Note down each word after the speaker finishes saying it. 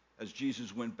as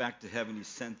Jesus went back to heaven, he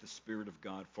sent the Spirit of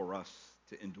God for us,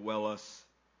 to indwell us,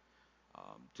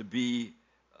 to be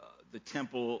the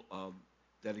temple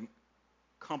that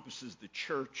encompasses the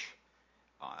church.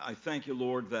 I thank you,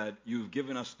 Lord, that you've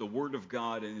given us the Word of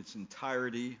God in its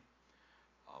entirety.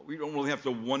 We don't really have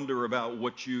to wonder about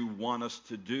what you want us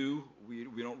to do.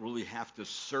 We don't really have to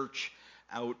search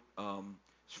out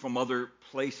from other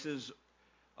places.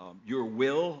 Your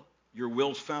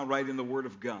will's found right in the Word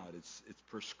of God. It's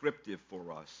prescriptive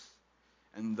for us.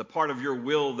 And the part of your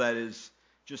will that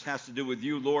just has to do with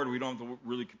you, Lord, we don't have to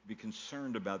really be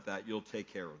concerned about that. You'll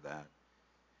take care of that.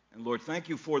 And Lord, thank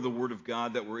you for the Word of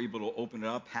God, that we're able to open it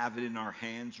up, have it in our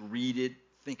hands, read it,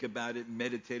 think about it,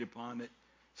 meditate upon it,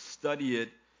 study it,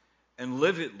 and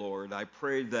live it, Lord. I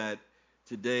pray that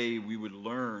today we would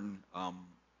learn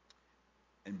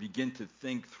and begin to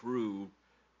think through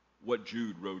what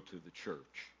Jude wrote to the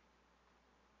church.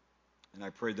 And I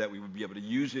pray that we would be able to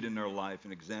use it in our life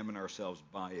and examine ourselves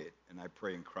by it. And I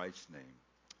pray in Christ's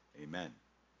name, amen.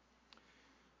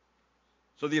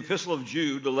 So the epistle of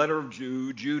Jude, the letter of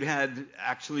Jude, Jude had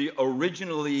actually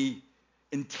originally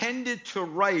intended to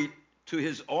write to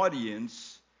his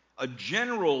audience a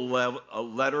general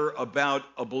letter about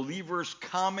a believer's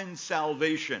common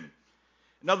salvation.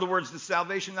 In other words, the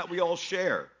salvation that we all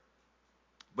share.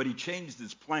 But he changed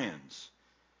his plans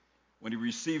when he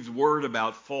received word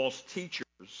about false teachers,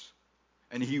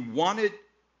 and he wanted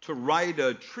to write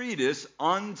a treatise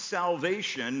on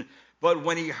salvation, but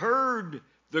when he heard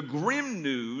the grim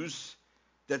news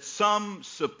that some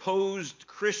supposed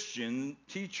Christian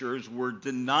teachers were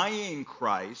denying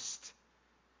Christ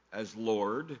as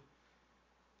Lord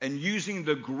and using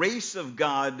the grace of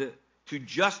God to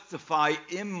justify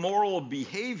immoral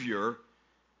behavior,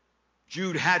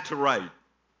 Jude had to write.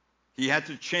 He had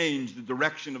to change the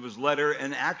direction of his letter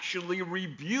and actually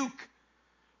rebuke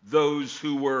those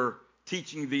who were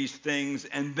teaching these things,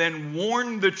 and then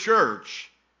warn the church,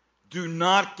 do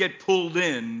not get pulled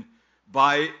in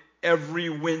by every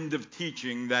wind of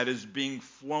teaching that is being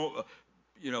flown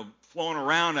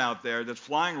around out there, that's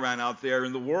flying around out there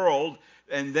in the world,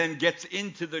 and then gets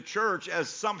into the church as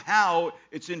somehow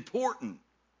it's important.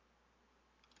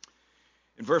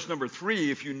 In verse number 3,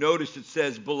 if you notice, it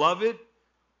says, "Beloved,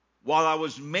 while I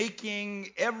was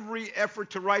making every effort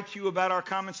to write to you about our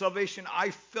common salvation, I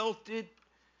felt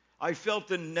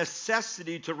the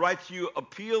necessity to write to you,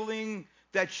 appealing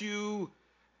that you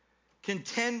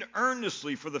contend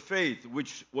earnestly for the faith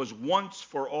which was once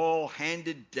for all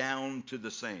handed down to the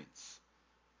saints."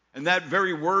 And that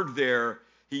very word there,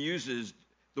 he uses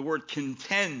the word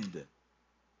contend.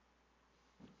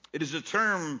 It is a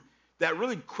term that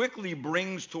really quickly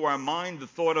brings to our mind the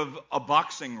thought of a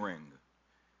boxing ring,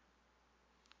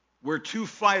 where two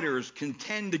fighters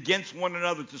contend against one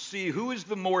another to see who is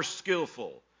the more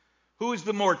skillful, who is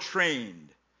the more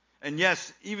trained, and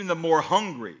yes, even the more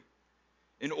hungry,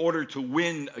 in order to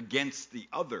win against the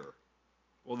other.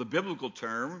 Well, the biblical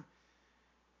term,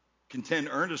 contend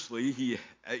earnestly, he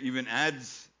even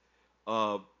adds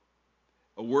a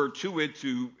word to it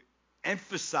to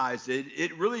emphasize it.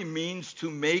 It really means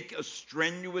to make a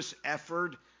strenuous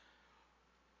effort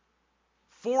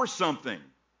for something.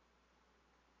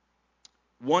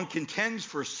 One contends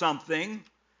for something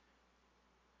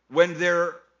when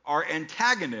there are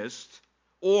antagonists,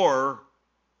 or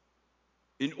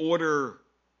in order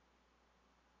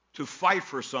to fight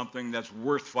for something that's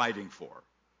worth fighting for.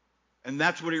 And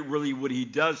that's what he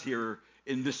does here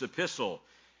in this epistle.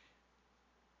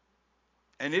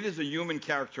 And it is a human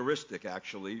characteristic,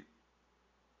 actually,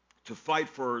 to fight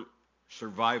for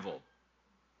survival,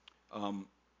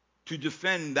 to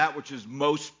defend that which is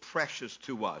most precious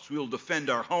to us. We will defend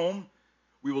our home.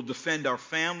 We will defend our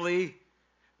family.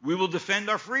 We will defend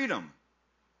our freedom.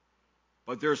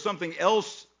 But there's something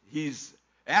else he's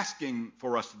asking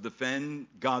for us to defend,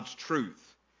 God's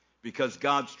truth. Because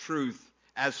God's truth,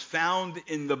 as found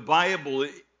in the Bible,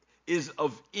 is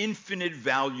of infinite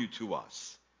value to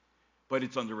us. But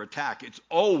it's under attack. It's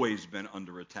always been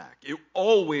under attack. It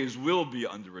always will be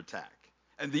under attack.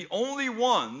 And the only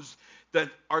ones that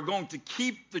are going to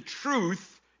keep the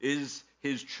truth is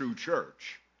his true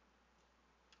church.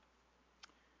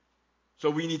 So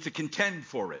we need to contend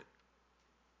for it.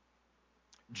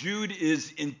 Jude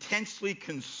is intensely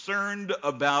concerned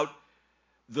about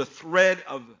the threat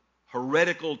of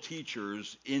heretical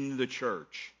teachers in the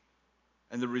church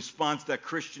and the response that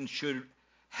Christians should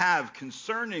have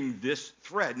concerning this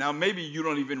threat. Now, maybe you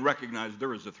don't even recognize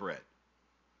there is a threat,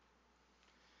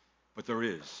 but there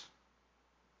is.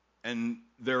 And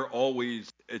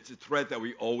it's a threat that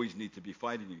we always need to be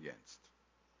fighting against.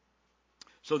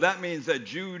 So that means that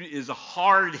Jude is a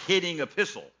hard-hitting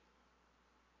epistle.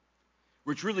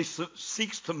 which really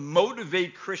seeks to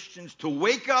motivate Christians to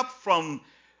wake up from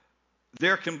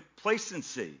their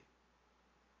complacency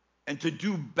and to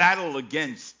do battle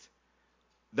against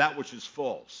that which is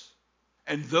false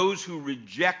and those who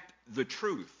reject the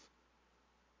truth.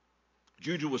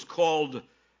 Jude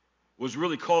was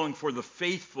really calling for the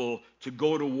faithful to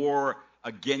go to war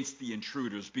against the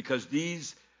intruders, because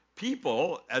these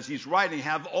people, as he's writing,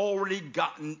 have already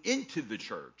gotten into the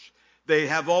church. They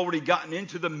have already gotten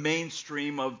into the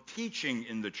mainstream of teaching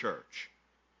in the church,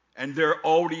 and they're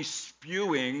already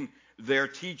spewing their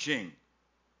teaching.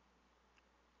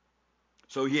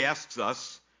 So he asks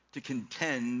us to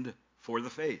contend for the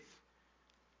faith.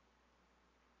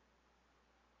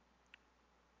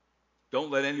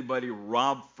 Don't let anybody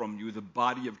rob from you the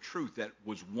body of truth that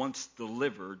was once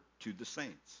delivered to the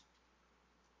saints.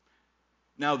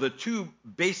 Now, the two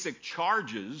basic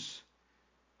charges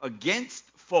against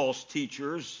false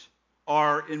teachers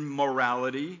are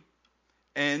immorality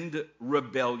and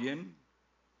rebellion,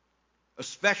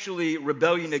 especially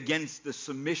rebellion against the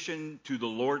submission to the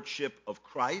lordship of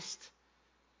Christ,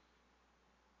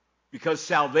 because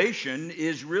salvation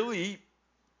is really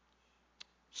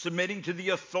submitting to the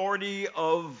authority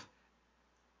of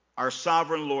our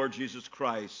sovereign Lord Jesus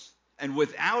Christ. And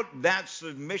without that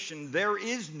submission, there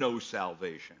is no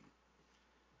salvation.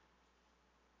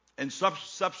 And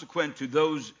subsequent to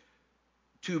those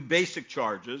two basic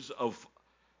charges of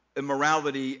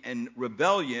immorality and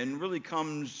rebellion really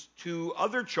comes two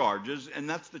other charges, and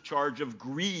that's the charge of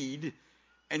greed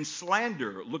and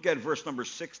slander. Look at verse number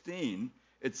 16.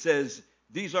 It says,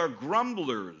 "These are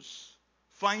grumblers,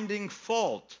 finding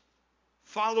fault,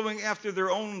 following after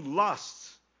their own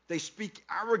lusts. They speak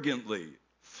arrogantly,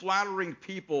 flattering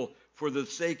people for the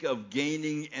sake of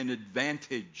gaining an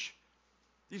advantage."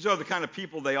 These are the kind of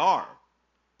people they are.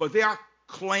 But they are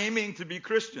claiming to be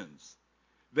Christians.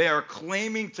 They are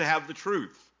claiming to have the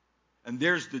truth. And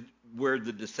there's where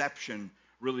the deception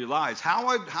really lies.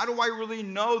 How do I really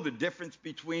know the difference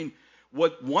between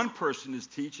what one person is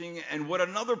teaching and what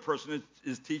another person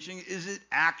is teaching? Is it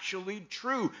actually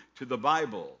true to the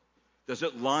Bible? Does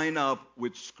it line up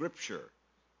with Scripture?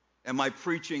 Am I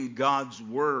preaching God's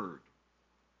Word?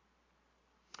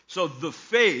 So the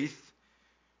faith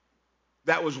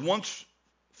that was once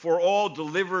for all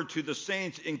delivered to the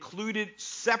saints included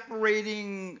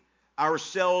separating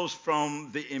ourselves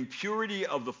from the impurity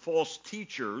of the false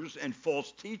teachers and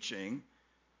false teaching,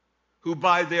 who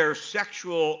by their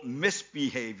sexual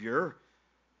misbehavior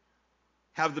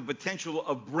have the potential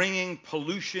of bringing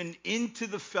pollution into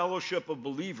the fellowship of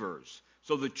believers.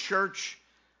 So the church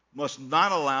must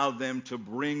not allow them to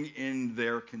bring in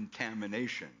their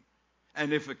contamination.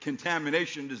 And if a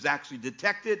contamination is actually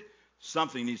detected,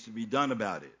 something needs to be done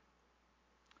about it.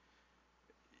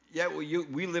 Yet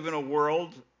we live in a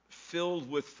world filled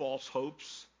with false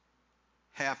hopes,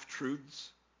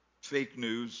 half-truths, fake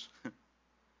news.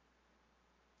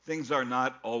 Things are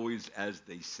not always as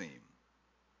they seem,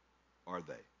 are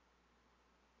they?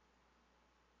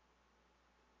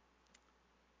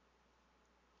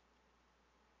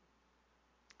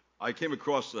 I came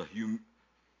across a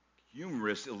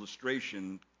humorous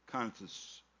illustration kind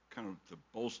of to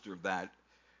bolster that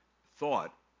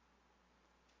thought.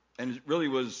 And it really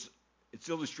it's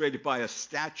illustrated by a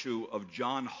statue of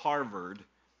John Harvard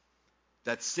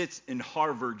that sits in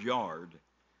Harvard Yard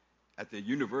at the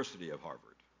University of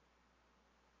Harvard.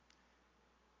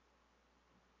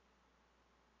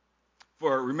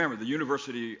 Remember, the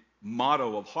university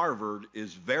motto of Harvard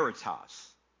is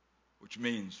Veritas, which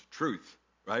means truth,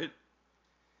 right?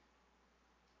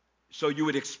 So you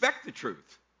would expect the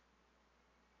truth.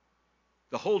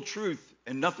 The whole truth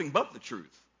and nothing but the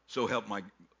truth. So help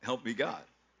me God.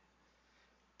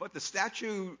 But the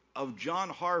statue of John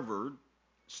Harvard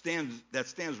stands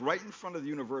right in front of the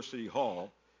University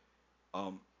Hall.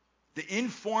 The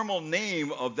informal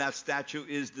name of that statue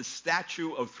is the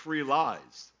Statue of Three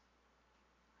Lies.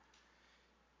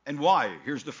 And why?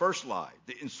 Here's the first lie.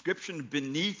 The inscription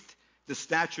beneath the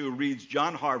statue reads,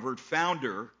 John Harvard,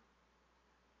 founder,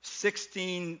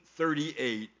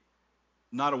 1638.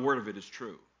 Not a word of it is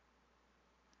true.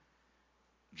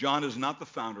 John is not the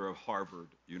founder of Harvard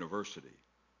University.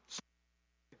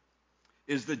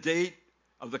 Is the date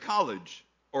of the college,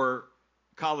 or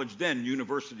college then,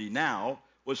 university now,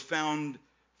 was found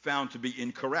to be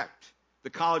incorrect. The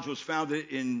college was founded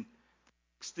in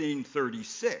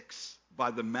 1636 by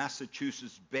the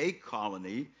Massachusetts Bay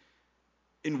Colony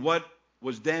in what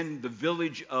was then the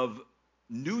village of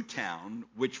Newtown,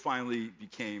 which finally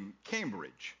became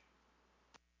Cambridge.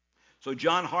 So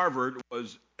John Harvard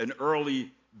was an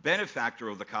early benefactor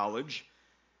of the college,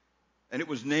 and it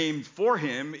was named for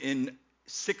him in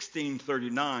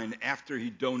 1639 after he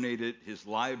donated his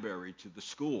library to the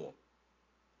school.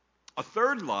 A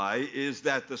third lie is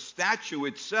that the statue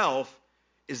itself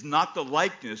is not the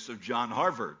likeness of John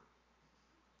Harvard.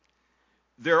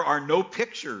 There are no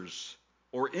pictures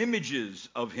or images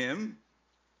of him,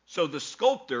 so the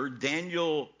sculptor,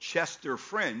 Daniel Chester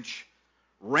French,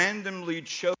 randomly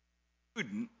chose a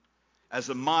student as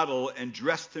a model and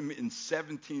dressed him in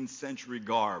 17th century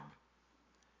garb.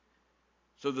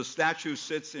 So the statue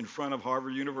sits in front of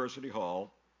Harvard University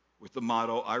Hall with the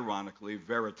motto, ironically,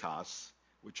 Veritas,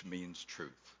 which means truth.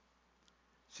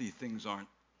 See, things aren't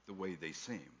the way they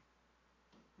seem,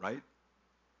 right?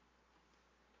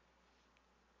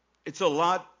 It's a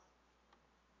lot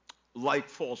like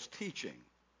false teaching.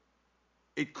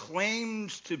 It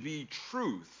claims to be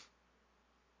truth,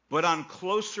 but on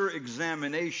closer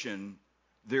examination,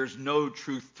 there's no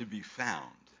truth to be found.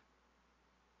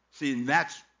 See, and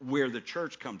that's where the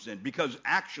church comes in, because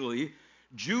actually,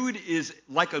 Jude is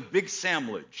like a big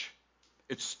sandwich.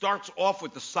 It starts off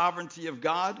with the sovereignty of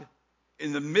God.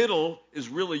 In the middle is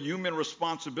really human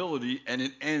responsibility, and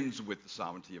it ends with the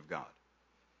sovereignty of God.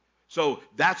 So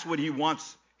that's what he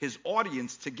wants his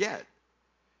audience to get.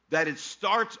 That it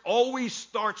always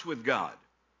starts with God,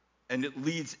 and it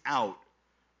leads out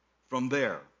from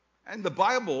there. And the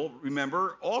Bible,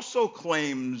 remember, also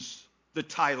claims the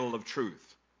title of truth.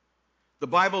 The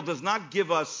Bible does not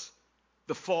give us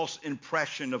the false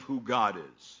impression of who God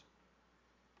is.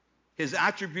 His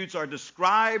attributes are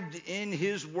described in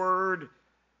his word.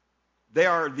 They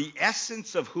are the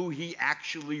essence of who he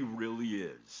actually really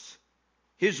is.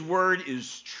 His word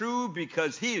is true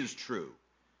because he is true,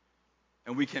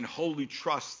 and we can wholly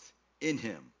trust in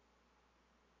him.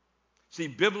 See,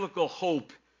 biblical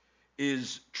hope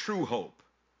is true hope.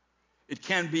 It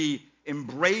can be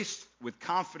embraced with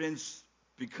confidence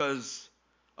because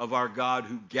of our God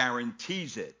who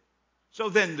guarantees it. So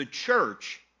then the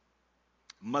church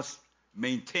must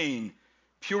maintain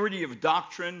purity of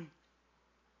doctrine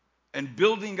and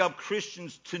building up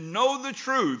Christians to know the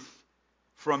truth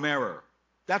from error.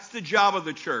 That's the job of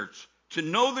the church, to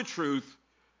know the truth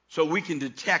so we can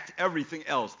detect everything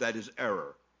else that is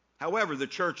error. However, the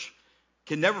church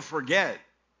can never forget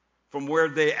from where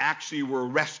they actually were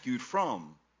rescued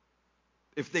from.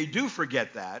 If they do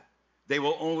forget that, they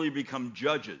will only become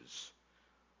judges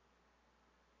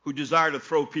who desire to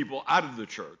throw people out of the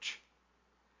church.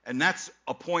 And that's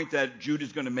a point that Jude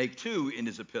is going to make too in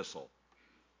his epistle.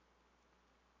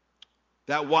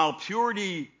 That while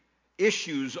purity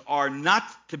issues are not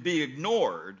to be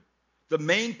ignored, the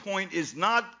main point is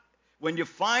not when you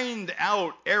find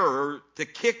out error to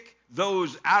kick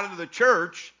those out of the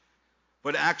church,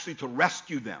 but actually to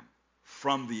rescue them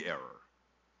from the error.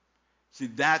 See,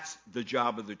 that's the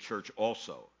job of the church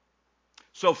also.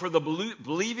 So for the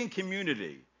believing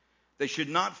community, they should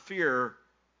not fear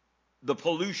the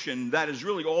pollution that is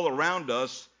really all around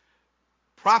us,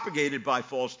 propagated by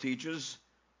false teachers,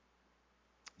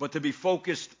 but to be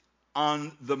focused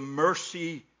on the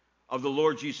mercy of the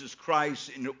Lord Jesus Christ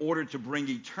in order to bring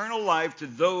eternal life to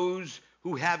those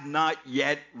who have not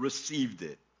yet received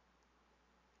it.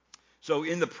 So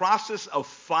in the process of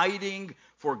fighting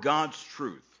for God's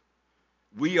truth,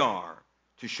 we are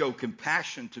to show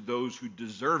compassion to those who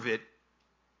deserve it,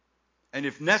 and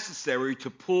if necessary, to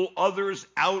pull others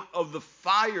out of the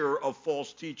fire of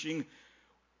false teaching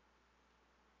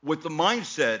with the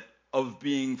mindset of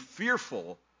being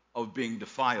fearful of being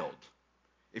defiled.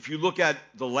 If you look at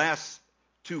the last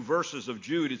two verses of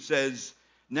Jude, it says,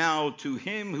 "Now to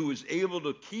him who is able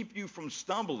to keep you from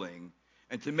stumbling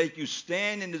and to make you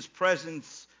stand in his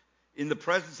presence, in the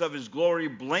presence of his glory,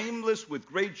 blameless with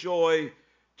great joy,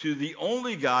 to the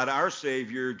only God, our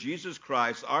Savior, Jesus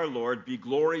Christ, our Lord, be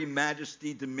glory,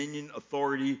 majesty, dominion,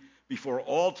 authority before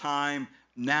all time,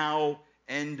 now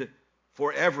and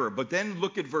forever." But then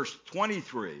look at verse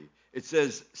 23. It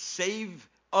says, "Save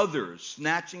others,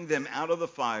 snatching them out of the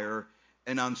fire,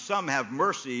 and on some have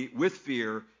mercy with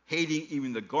fear, hating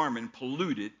even the garment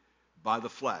polluted by the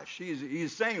flesh."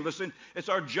 He's saying, listen, it's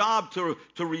our job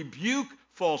to rebuke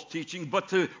false teaching, but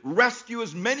to rescue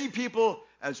as many people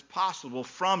as possible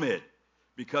from it.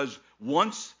 Because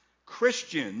once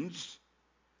Christians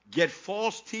get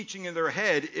false teaching in their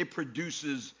head, it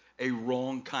produces a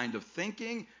wrong kind of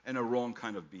thinking and a wrong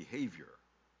kind of behavior.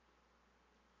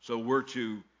 So we're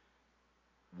to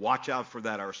watch out for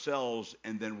that ourselves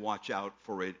and then watch out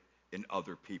for it in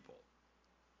other people.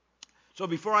 So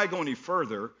before I go any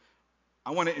further,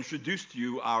 I want to introduce to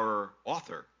you our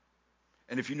author.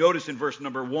 And if you notice in verse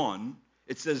number 1,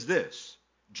 it says this: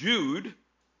 "Jude,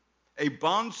 a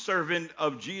bondservant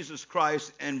of Jesus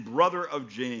Christ and brother of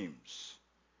James."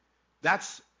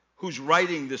 That's who's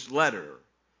writing this letter.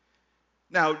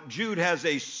 Now, Jude has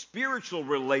a spiritual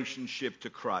relationship to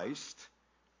Christ.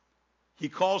 He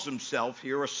calls himself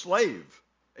here a slave,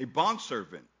 a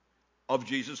bondservant of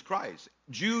Jesus Christ.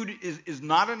 Jude is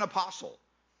not an apostle.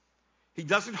 He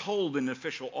doesn't hold an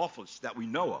official office that we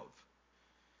know of.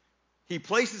 He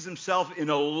places himself in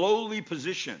a lowly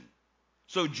position.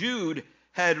 So Jude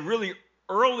had really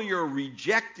earlier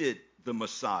rejected the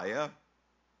Messiah,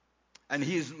 and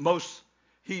he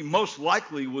most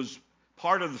likely was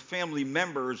part of the family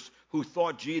members who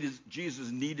thought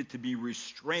Jesus needed to be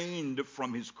restrained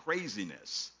from his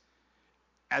craziness.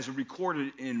 As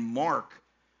recorded in Mark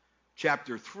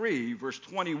chapter 3, verse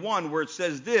 21, where it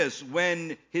says this,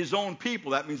 when his own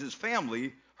people, that means his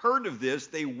family, heard of this,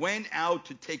 they went out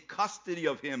to take custody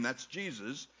of him, that's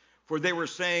Jesus, for they were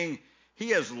saying,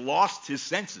 he has lost his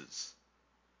senses.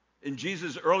 In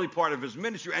Jesus' early part of his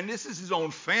ministry, and this is his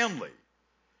own family.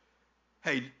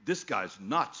 Hey, this guy's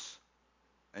nuts.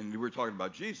 And we were talking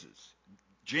about Jesus.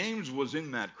 James was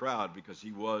in that crowd because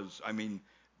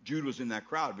Jude was in that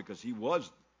crowd because he was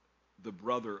the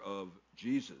brother of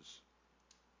Jesus.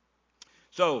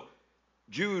 So,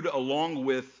 Jude, along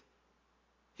with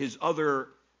his other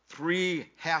 3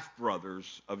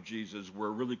 half-brothers of Jesus, were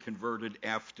really converted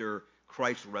after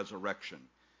Christ's resurrection.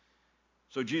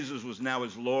 So Jesus was now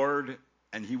his Lord,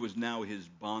 and he was now his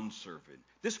bondservant.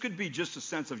 This could be just a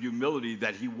sense of humility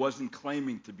that he wasn't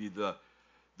claiming to be the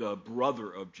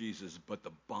brother of Jesus, but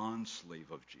the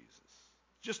bondslave of Jesus.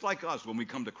 Just like us when we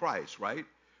come to Christ, right?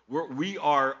 We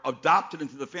are adopted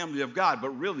into the family of God,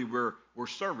 but really we're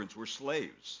servants, we're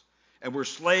slaves. And we're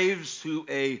slaves to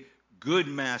a good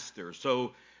master.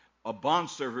 So a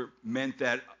bondservant meant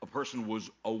that a person was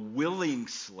a willing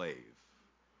slave.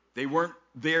 They weren't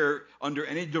there under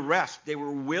any duress. They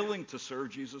were willing to serve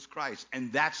Jesus Christ.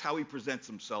 And that's how he presents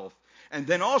himself. And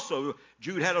then also,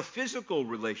 Jude had a physical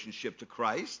relationship to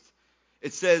Christ. He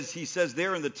says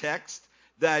there in the text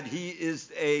that he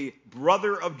is a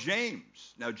brother of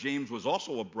James. Now, James was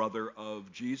also a brother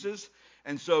of Jesus.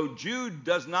 And so Jude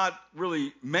does not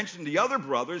really mention the other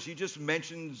brothers. He just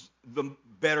mentions the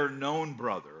better known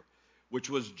brother, which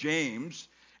was James.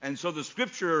 And so the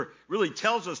scripture really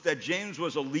tells us that James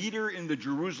was a leader in the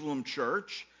Jerusalem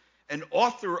church, an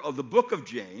author of the book of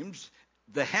James,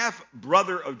 the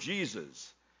half-brother of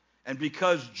Jesus. And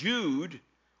because Jude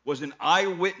was an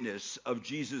eyewitness of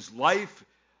Jesus' life,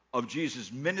 of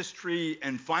Jesus' ministry,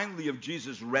 and finally of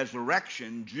Jesus'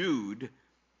 resurrection, Jude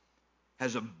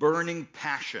has a burning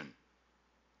passion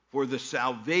for the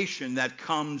salvation that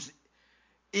comes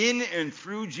in and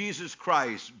through Jesus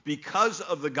Christ because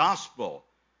of the gospel.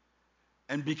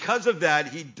 And because of that,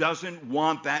 he doesn't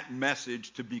want that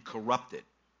message to be corrupted,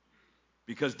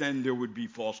 because then there would be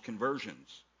false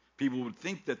conversions. People would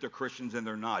think that they're Christians and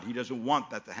they're not. He doesn't want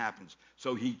that to happen.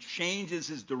 So he changes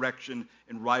his direction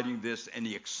in writing this, and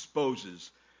he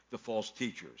exposes the false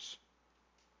teachers.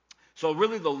 So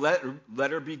really the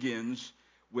letter begins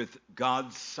with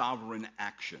God's sovereign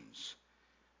actions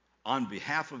on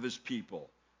behalf of his people.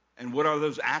 And what are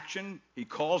those actions? He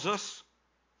calls us,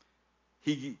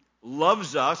 he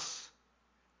loves us,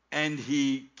 and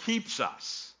he keeps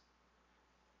us.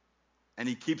 And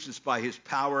he keeps us by his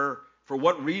power. For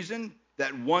what reason?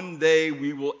 That one day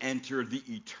we will enter the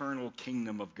eternal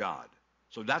kingdom of God.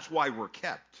 So that's why we're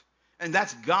kept. And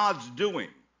that's God's doing.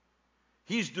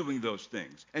 He's doing those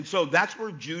things. And so that's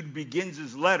where Jude begins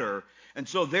his letter. And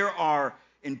so there are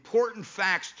important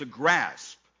facts to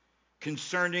grasp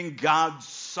concerning God's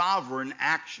sovereign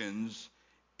actions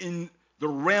in the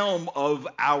realm of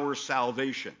our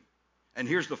salvation. And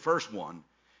here's the first one,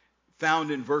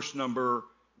 found in verse number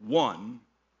 1.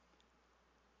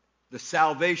 The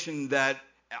salvation that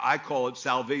I call it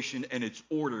salvation and its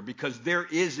order, because there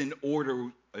is an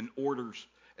ordo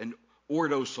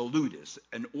salutis,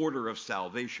 an order of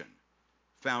salvation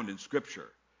found in Scripture,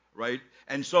 right?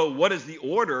 And so what is the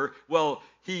order? Well,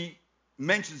 he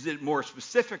mentions it more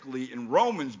specifically in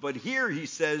Romans, but here he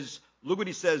says, look what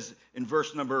he says in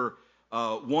verse number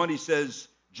 1. He says,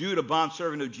 Jude, a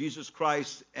bondservant of Jesus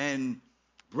Christ and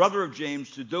brother of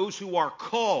James, to those who are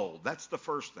called. That's the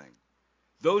first thing.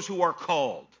 Those who are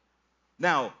called.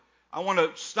 Now, I want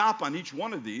to stop on each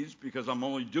one of these because I'm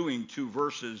only doing 2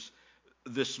 verses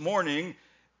this morning,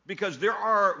 because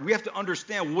we have to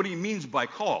understand what he means by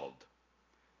called.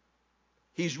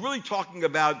 He's really talking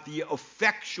about the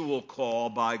effectual call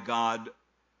by God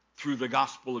through the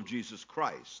gospel of Jesus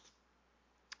Christ.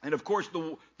 And of course,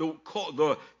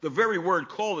 the very word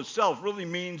call itself really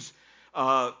means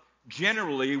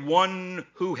generally one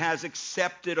who has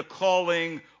accepted a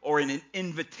calling or an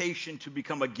invitation to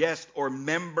become a guest or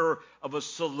member of a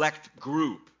select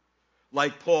group.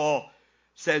 Like Paul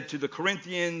said to the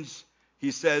Corinthians,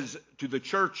 he says to the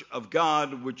church of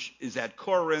God, which is at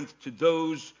Corinth, to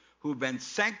those who've been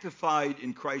sanctified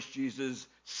in Christ Jesus,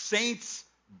 saints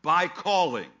by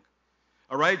calling.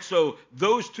 All right, so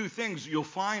those two things you'll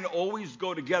find always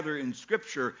go together in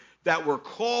Scripture, that we're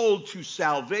called to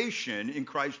salvation in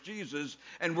Christ Jesus,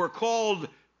 and we're called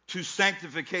to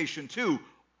sanctification too.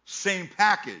 Same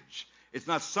package. It's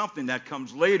not something that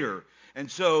comes later. And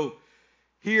so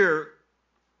here,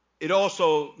 it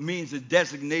also means a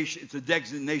designation. It's a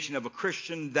designation of a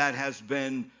Christian that has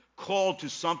been called to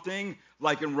something,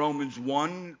 like in Romans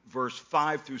 1, verse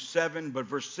 5 through 7. But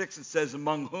verse 6, it says,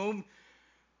 among whom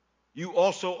you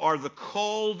also are the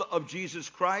called of Jesus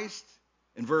Christ.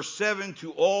 In verse 7,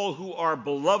 to all who are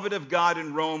beloved of God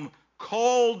in Rome,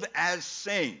 called as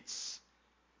saints.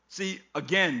 See,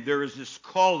 again, there is this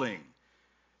calling.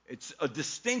 It's a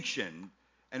distinction.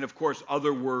 And of course,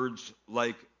 other words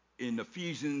like in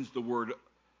Ephesians, the word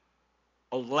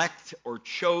elect or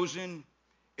chosen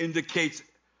indicates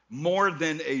more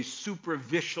than a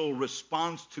superficial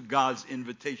response to God's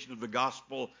invitation of the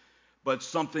gospel, but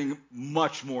something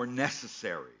much more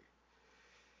necessary.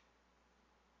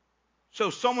 So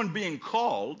someone being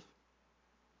called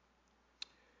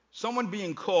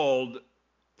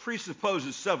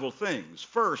presupposes several things.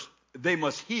 First, they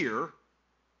must hear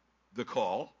the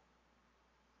call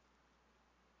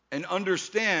and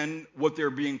understand what they're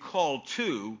being called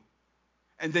to.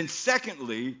 And then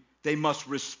secondly, they must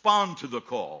respond to the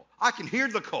call. I can hear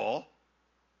the call,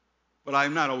 but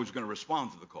I'm not always going to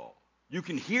respond to the call. You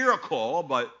can hear a call,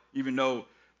 but even though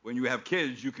when you have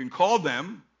kids, you can call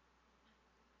them,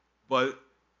 but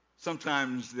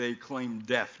sometimes they claim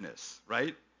deafness,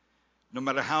 right? No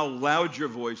matter how loud your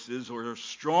voice is or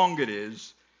strong it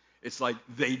is, it's like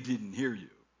they didn't hear you.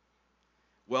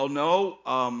 Well,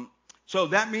 no. So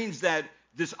that means that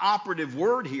this operative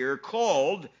word here,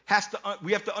 called,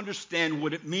 we have to understand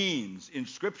what it means in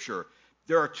Scripture.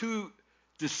 There are two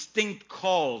distinct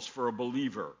calls for a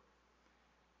believer.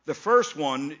 The first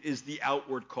one is the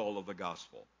outward call of the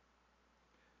gospel.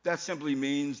 That simply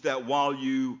means that while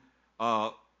you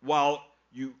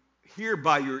hear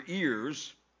by your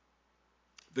ears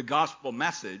the gospel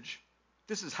message,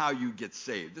 this is how you get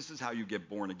saved. This is how you get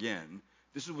born again.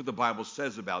 This is what the Bible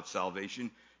says about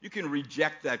salvation. You can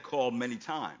reject that call many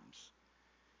times.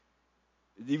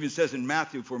 It even says in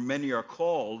Matthew, for many are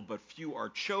called, but few are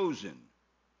chosen.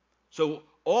 So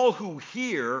all who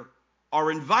hear are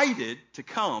invited to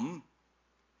come,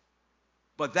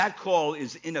 but that call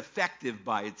is ineffective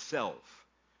by itself,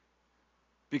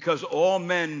 because all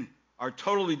men are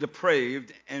totally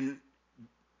depraved, and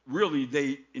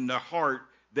really in their heart,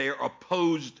 they are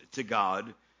opposed to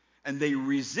God, and they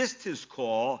resist his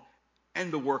call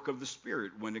and the work of the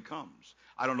Spirit when it comes.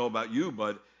 I don't know about you,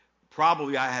 but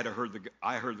probably I heard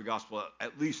the gospel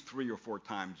at least 3 or 4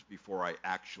 times before I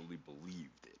actually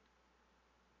believed it.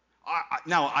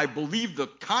 Now, I believed the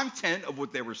content of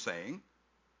what they were saying,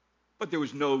 but there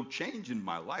was no change in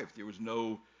my life. There was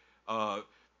no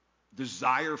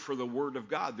desire for the Word of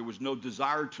God. There was no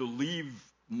desire to leave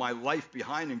my life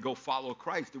behind and go follow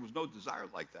Christ. There was no desire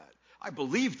like that. I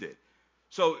believed it.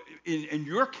 So in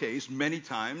your case, many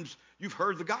times, you've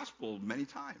heard the gospel many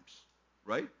times,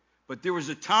 right? But there was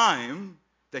a time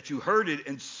that you heard it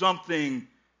and something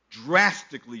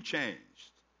drastically changed.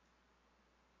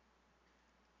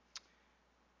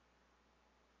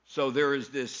 So there is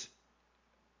this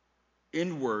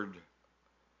inward,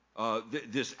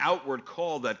 this outward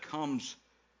call that comes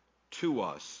to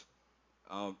us.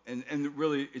 And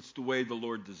really, it's the way the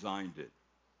Lord designed it.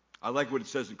 I like what it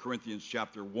says in Corinthians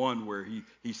chapter 1, where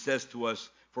he says to us,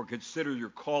 for consider your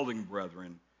calling,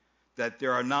 brethren, that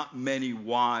there are not many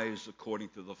wise according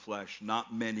to the flesh,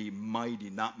 not many mighty,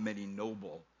 not many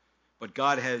noble. But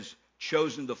God has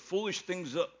chosen the foolish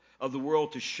things of the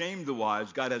world to shame the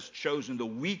wise. God has chosen the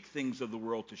weak things of the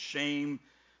world to shame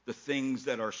the things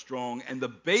that are strong, and the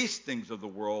base things of the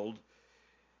world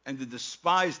and the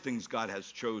despised things God has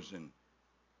chosen.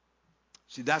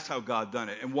 See, that's how God done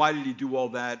it. And why did he do all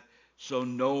that? So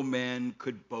no man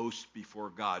could boast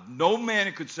before God. No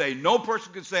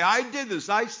person could say, I did this,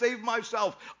 I saved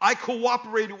myself, I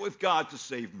cooperated with God to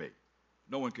save me.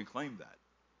 No one can claim that.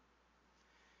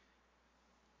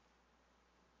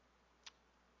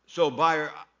 So by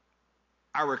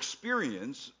our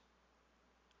experience,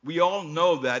 we all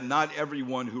know that not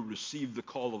everyone who received the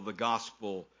call of the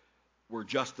gospel were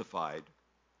justified,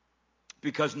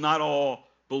 because not all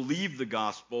believe the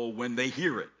gospel when they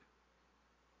hear it.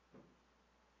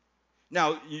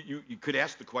 Now, you could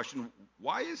ask the question,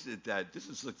 why is it that this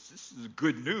is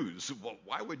good news? Well,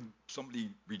 why would somebody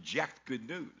reject good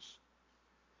news?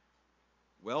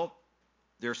 Well,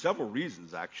 there are several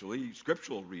reasons, actually,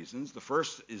 scriptural reasons. The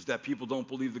first is that people don't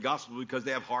believe the gospel because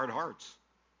they have hard hearts.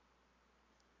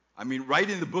 I mean, right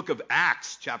in the book of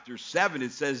Acts, chapter 7,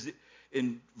 it says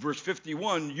in verse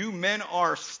 51, you men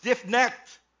are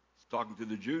stiff-necked. He's talking to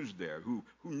the Jews there who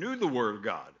knew the word of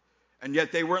God, and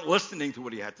yet they weren't listening to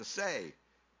what he had to say.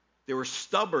 They were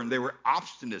stubborn. They were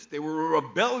obstinate. They were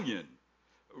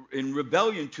in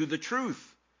rebellion to the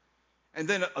truth. And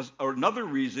then another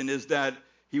reason is that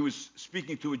he was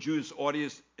speaking to a Jewish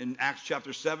audience in Acts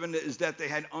chapter 7, is that they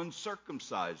had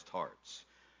uncircumcised hearts.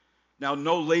 Now,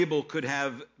 no label could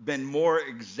have been more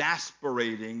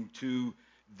exasperating to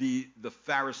the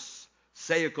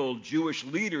Pharisaical Jewish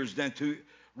leaders than to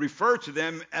refer to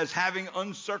them as having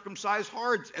uncircumcised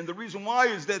hearts. And the reason why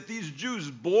is that these Jews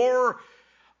bore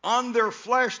on their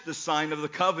flesh the sign of the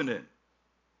covenant.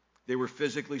 They were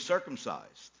physically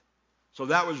circumcised. So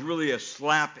that was really a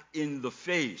slap in the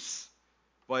face.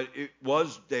 But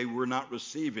they were not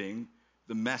receiving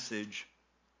the message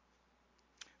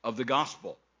of the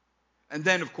gospel. And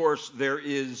then, of course, there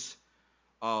is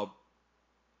a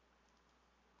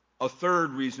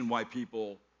third reason why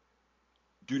people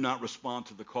do not respond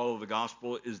to the call of the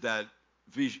gospel is that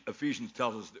Ephesians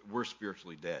tells us that we're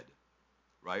spiritually dead,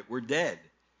 right? We're dead.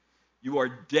 You are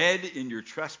dead in your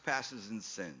trespasses and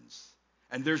sins.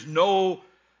 And there's no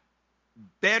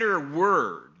better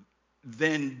word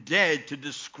than dead to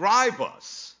describe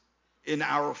us in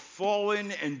our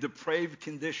fallen and depraved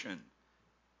condition.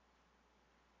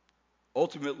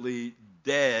 Ultimately,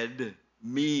 dead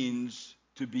means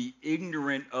to be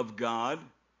ignorant of God,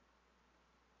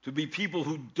 to be people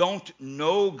who don't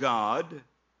know God,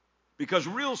 because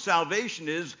real salvation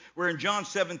is, where in John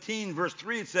 17, verse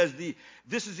 3, it says,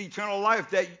 this is eternal life,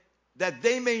 that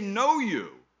they may know you,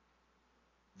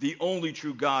 the only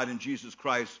true God, and Jesus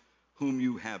Christ, whom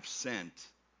you have sent.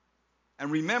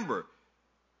 And remember,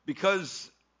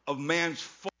 because of man's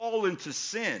fall into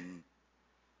sin,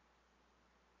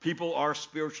 people are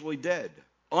spiritually dead.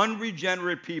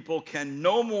 Unregenerate people can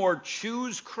no more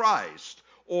choose Christ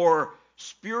or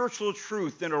spiritual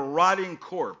truth than a rotting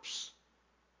corpse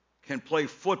can play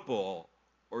football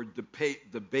or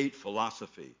debate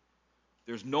philosophy.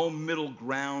 There's no middle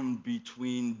ground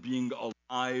between being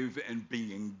alive and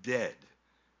being dead.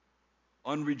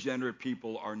 Unregenerate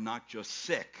people are not just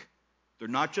sick. They're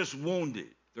not just wounded.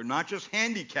 They're not just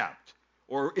handicapped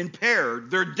or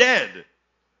impaired. They're dead.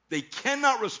 They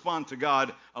cannot respond to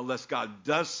God unless God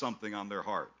does something on their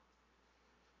heart.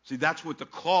 See, that's what the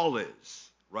call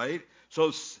is, right?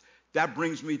 So that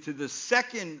brings me to the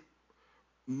second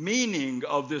meaning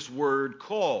of this word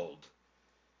called,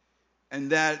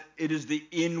 and that it is the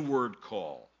inward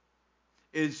call.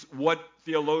 Is what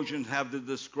theologians have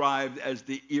described as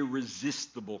the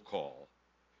irresistible call.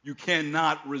 You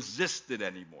cannot resist it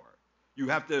anymore. You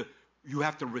have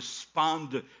to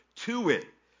respond to it.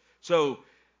 So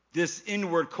this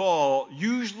inward call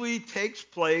usually takes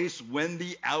place when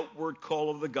the outward call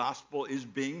of the gospel is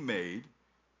being made,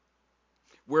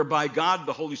 whereby God,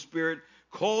 the Holy Spirit,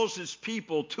 calls his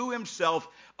people to himself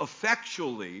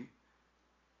effectually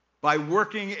by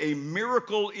working a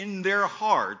miracle in their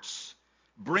hearts,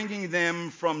 bringing them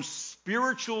from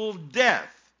spiritual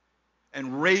death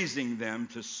and raising them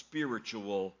to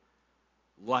spiritual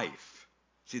life.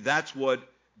 See, that's what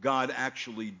God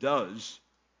actually does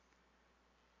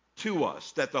to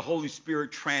us, that the Holy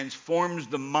Spirit transforms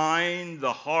the mind,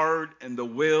 the heart, and the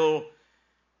will,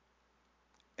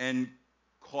 and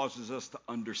causes us to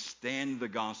understand the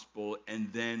gospel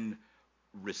and then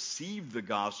receive the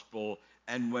gospel.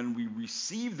 And when we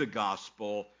receive the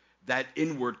gospel, that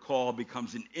inward call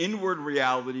becomes an inward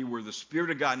reality where the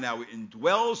Spirit of God now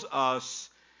indwells us,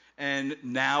 and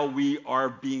now we are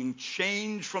being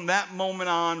changed from that moment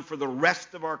on for the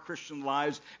rest of our Christian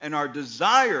lives. And our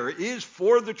desire is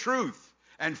for the truth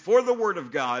and for the Word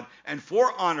of God and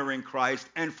for honoring Christ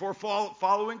and for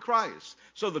following Christ.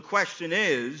 So the question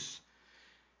is,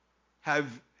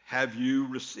 have you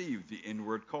received the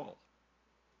inward call?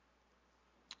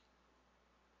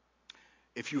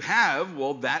 If you have,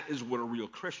 well, that is what a real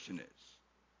Christian is.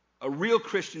 A real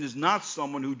Christian is not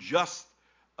someone who just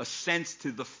assents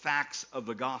to the facts of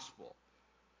the gospel.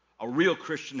 A real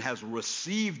Christian has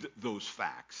received those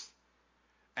facts,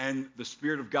 and the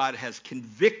Spirit of God has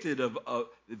convicted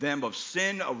them of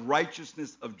sin, of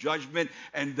righteousness, of judgment,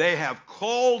 and they have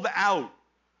called out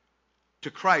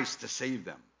to Christ to save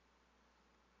them.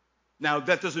 Now,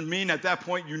 that doesn't mean at that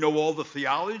point you know all the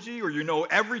theology or you know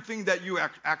everything that you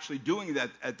actually doing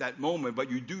at that moment,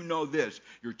 but you do know this.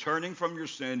 You're turning from your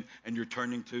sin and you're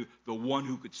turning to the one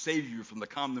who could save you from the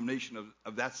condemnation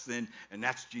of that sin, and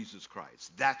that's Jesus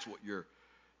Christ. That's what you're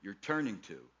turning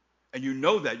to. And you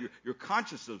know that. You're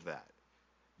conscious of that,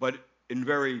 but in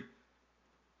very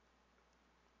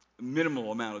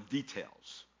minimal amount of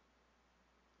details.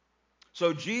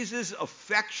 So Jesus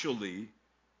effectually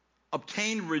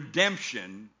obtained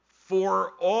redemption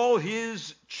for all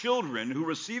his children who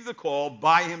received the call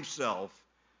by himself,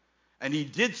 and he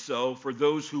did so for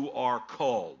those who are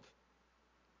called.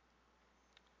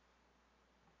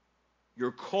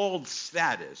 Your called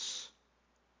status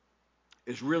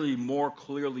is really more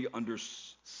clearly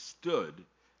understood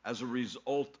as a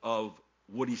result of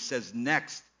what he says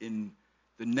next in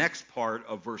the next part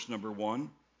of verse number 1.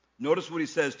 Notice what he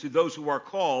says, to those who are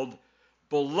called,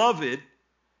 beloved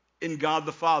in God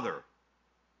the Father.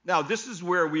 Now, this is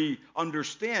where we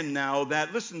understand now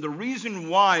that, listen, the reason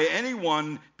why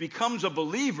anyone becomes a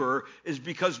believer is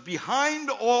because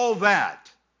behind all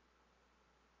that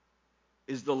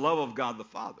is the love of God the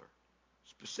Father.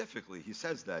 Specifically, he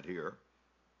says that here.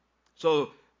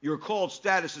 So your called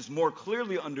status is more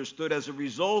clearly understood as a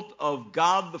result of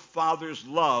God the Father's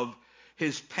love,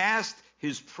 his past,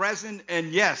 his present,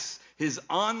 and yes, his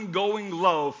ongoing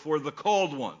love for the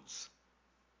called ones,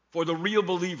 for the real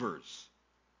believers.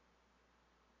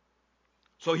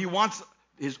 So he wants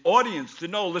his audience to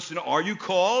know, listen, are you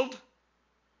called?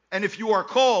 And if you are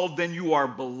called, then you are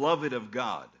beloved of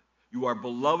God. You are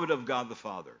beloved of God the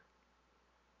Father.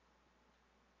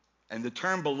 And the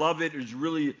term beloved is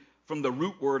really from the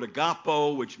root word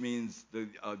agapo, which means the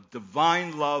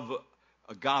divine love,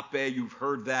 agape. You've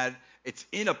heard that. It's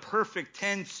in a perfect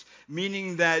tense,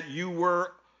 meaning that you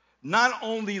were not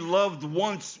only loved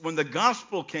once when the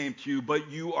gospel came to you, but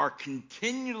you are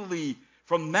continually,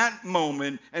 from that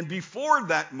moment and before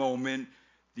that moment,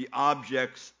 the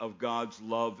objects of God's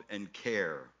love and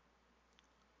care.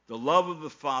 The love of the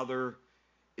Father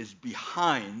is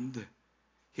behind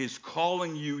his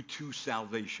calling you to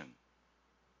salvation.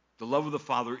 The love of the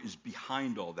Father is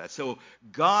behind all that. So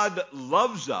God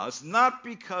loves us not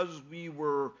because we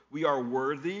are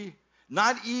worthy,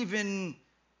 not even,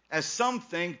 as some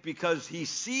think, because he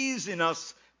sees in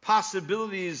us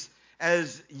possibilities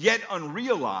as yet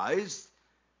unrealized.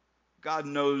 God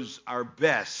knows our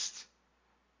best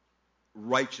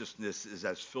righteousness is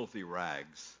as filthy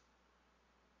rags.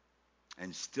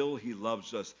 And still he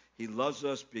loves us. He loves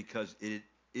us because it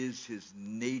is his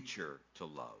nature to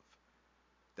love.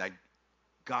 That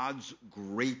God's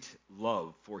great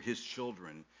love for his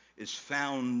children is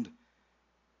found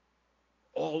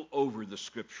all over the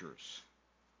scriptures.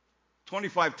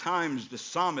 25 times the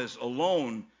psalmist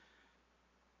alone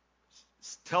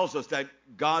tells us that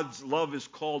God's love is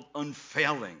called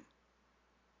unfailing.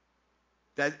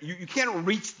 That you can't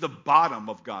reach the bottom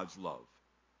of God's love.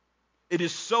 It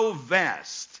is so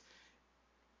vast,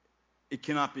 it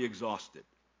cannot be exhausted.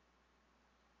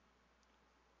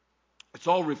 It's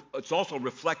also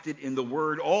reflected in the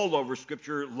word all over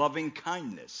Scripture, loving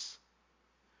kindness.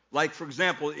 Like, for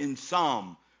example, in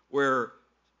Psalm, where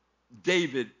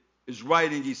David is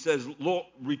writing, he says,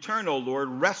 return, O Lord,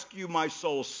 rescue my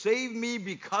soul. Save me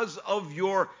because of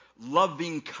your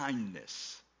loving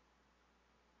kindness.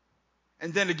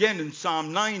 And then again in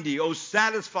Psalm 90, oh,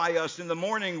 satisfy us in the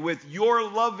morning with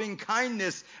your loving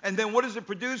kindness. And then what does it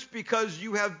produce? Because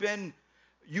you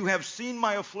have seen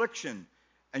my affliction,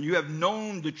 and you have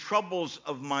known the troubles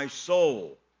of my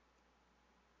soul.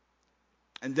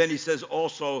 And then he says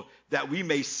also that we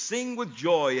may sing with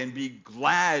joy and be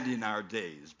glad in our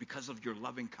days because of your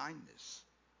loving kindness.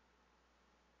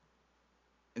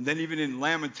 And then even in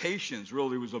Lamentations,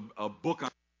 really was a book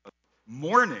on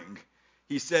mourning,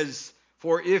 he says,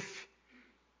 For if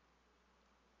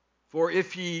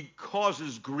he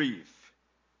causes grief,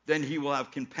 then he will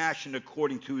have compassion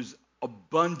according to his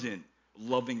abundant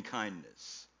loving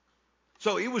kindness.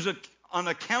 So it was on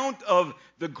account of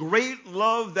the great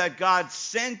love that God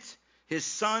sent his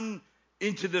Son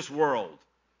into this world.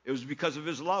 It was because of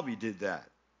his love he did that.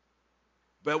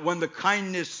 But when the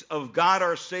kindness of God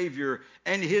our Savior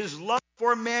and his love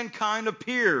for mankind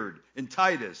appeared in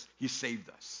Titus, he saved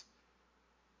us.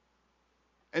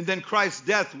 And then Christ's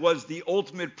death was the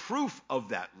ultimate proof of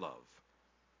that love.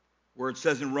 Where it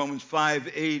says in Romans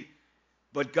 5:8,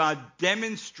 but God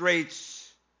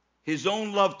demonstrates his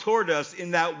own love toward us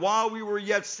in that while we were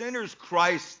yet sinners,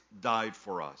 Christ died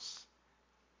for us.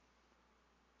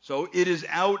 So it is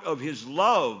out of his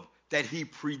love that he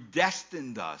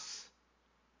predestined us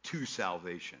to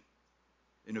salvation.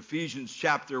 In Ephesians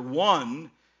chapter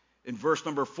 1, In verse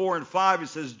number 4 and 5, it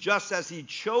says, just as he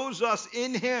chose us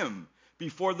in him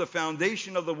before the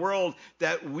foundation of the world,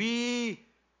 that we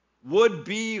would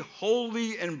be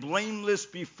holy and blameless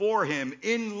before him.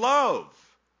 In love,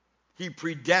 he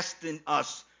predestined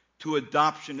us to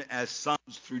adoption as sons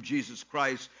through Jesus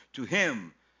Christ, to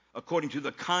him, according to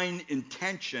the kind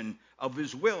intention of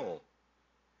his will.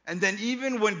 And then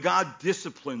even when God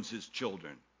disciplines his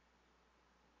children,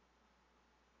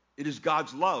 it is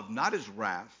God's love, not his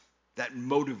wrath, that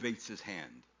motivates his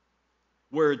hand.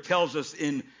 Where it tells us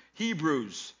in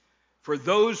Hebrews, for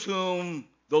those whom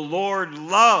the Lord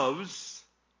loves,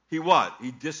 he what?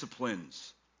 He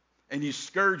disciplines. And he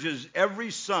scourges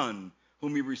every son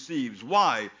whom he receives.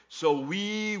 Why? So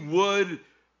we would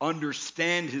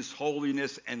understand his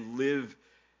holiness and live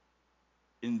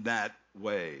in that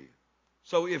way.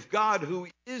 So if God, who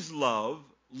is love,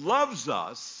 loves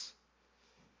us,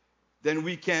 then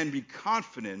we can be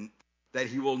confident that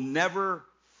he will never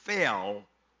fail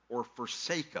or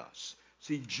forsake us.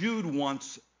 See, Jude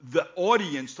wants the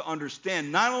audience to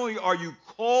understand, not only are you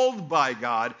called by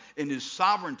God in his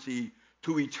sovereignty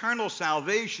to eternal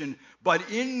salvation,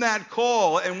 but in that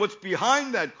call, and what's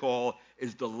behind that call,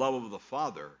 is the love of the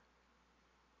Father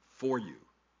for you.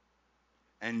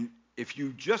 And if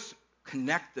you just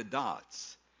connect the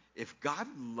dots, if God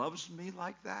loves me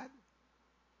like that,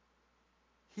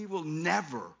 he will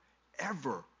never,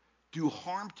 ever do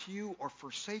harm to you or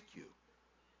forsake you.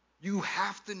 You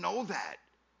have to know that.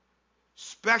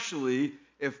 Especially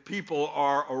if people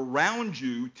are around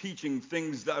you teaching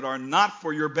things that are not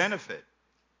for your benefit,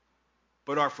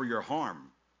 but are for your harm.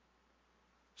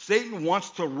 Satan wants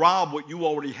to rob what you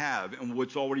already have and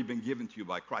what's already been given to you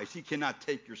by Christ. He cannot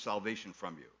take your salvation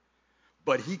from you.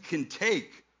 But he can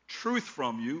take truth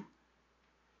from you.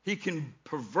 He can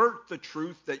pervert the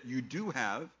truth that you do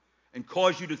have and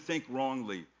cause you to think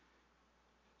wrongly.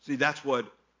 See, that's what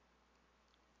you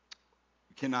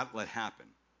cannot let happen.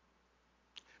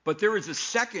 But there is a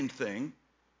second thing.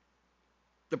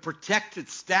 The protected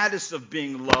status of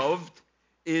being loved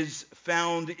is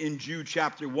found in Jude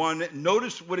chapter 1.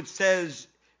 Notice what it says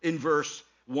in verse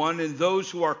 1. And those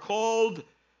who are called,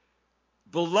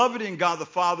 beloved in God the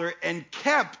Father, and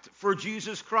kept for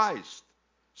Jesus Christ.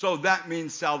 So that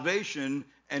means salvation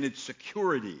and its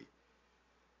security.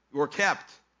 We're kept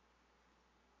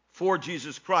for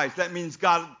Jesus Christ. That means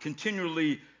God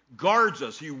continually guards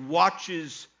us. He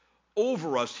watches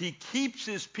over us. He keeps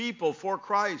his people for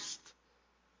Christ.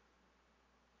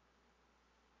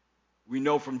 We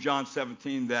know from John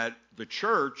 17 that the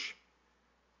church,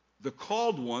 the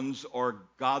called ones, are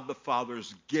God the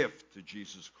Father's gift to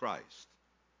Jesus Christ.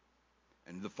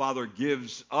 And the Father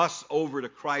gives us over to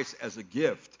Christ as a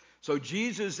gift. So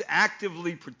Jesus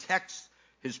actively protects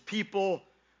his people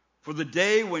for the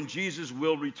day when Jesus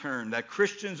will return. That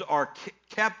Christians are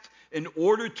kept in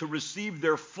order to receive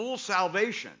their full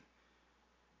salvation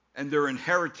and their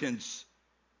inheritance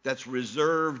that's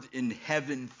reserved in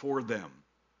heaven for them.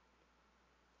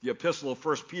 The epistle of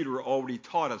 1 Peter already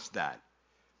taught us that.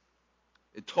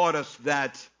 It taught us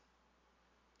that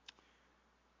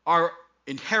our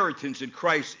inheritance in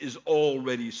Christ is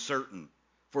already certain.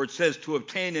 For it says to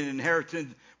obtain an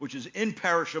inheritance which is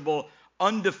imperishable,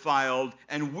 undefiled,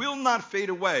 and will not fade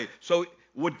away. So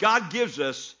what God gives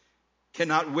us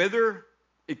cannot wither.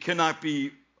 It cannot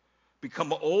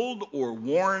become old or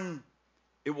worn.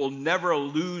 It will never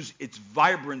lose its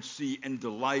vibrancy and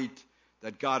delight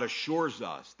that God assures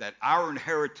us that our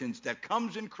inheritance that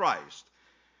comes in Christ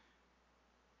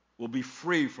will be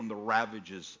free from the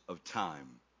ravages of time.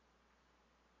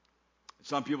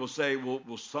 Some people say,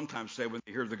 will sometimes say when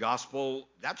they hear the gospel,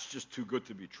 that's just too good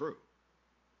to be true.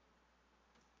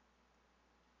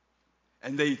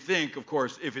 And they think, of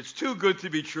course, if it's too good to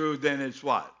be true, then it's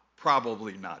what?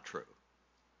 Probably not true.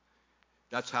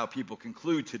 That's how people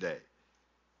conclude today.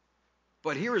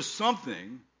 But here is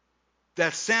something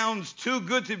that sounds too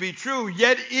good to be true,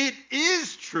 yet it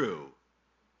is true.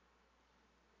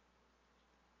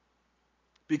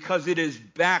 Because it is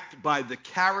backed by the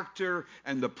character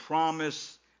and the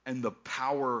promise and the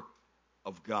power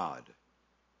of God.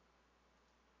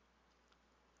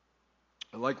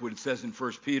 I like what it says in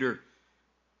 1 Peter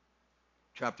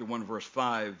chapter 1, verse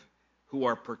 5, who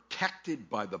are protected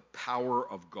by the power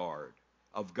of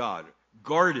God,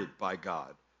 guarded by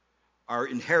God, our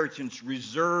inheritance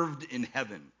reserved in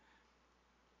heaven.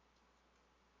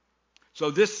 So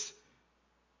this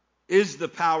is the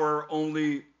power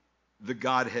only the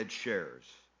Godhead shares.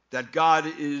 That God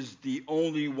is the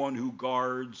only one who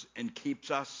guards and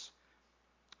keeps us.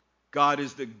 God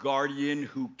is the guardian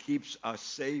who keeps us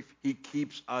safe. He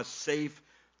keeps us safe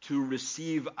to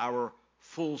receive our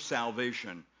full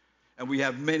salvation. And we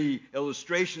have many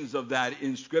illustrations of that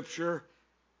in Scripture.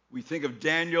 We think of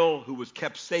Daniel, who was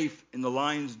kept safe in the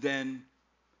lion's den.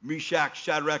 Meshach,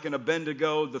 Shadrach, and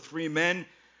Abednego, the three men,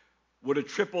 with a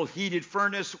triple heated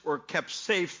furnace, were kept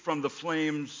safe from the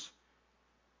flames.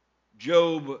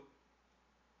 Job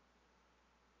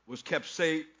was kept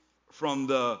safe from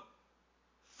the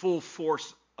full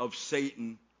force of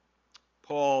Satan.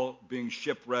 Paul, being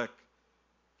shipwrecked,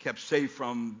 kept safe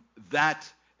from that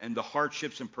and the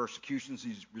hardships and persecutions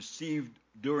he's received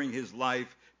during his life.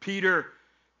 Peter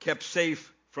kept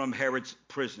safe from Herod's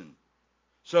prison.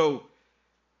 So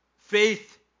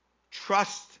faith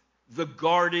trusts the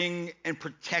guarding and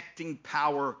protecting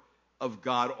power of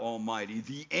God Almighty.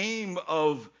 The aim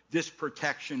of this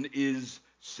protection is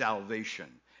salvation.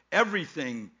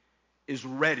 Everything is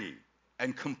ready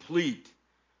and complete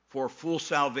for full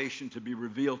salvation to be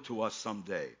revealed to us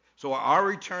someday. So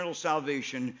our eternal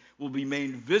salvation will be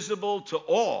made visible to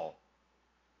all.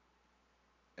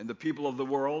 And the people of the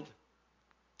world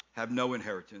have no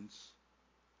inheritance.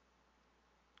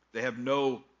 They have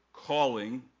no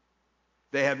calling.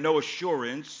 They have no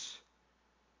assurance.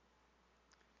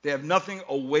 They have nothing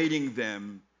awaiting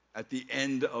them at the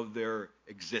end of their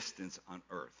existence on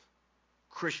earth.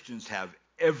 Christians have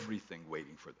everything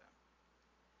waiting for them.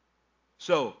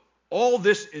 So, all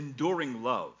this enduring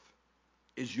love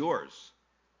is yours.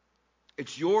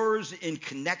 It's yours in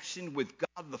connection with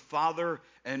God the Father,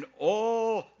 and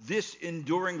all this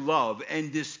enduring love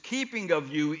and this keeping of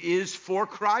you is for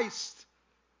Christ.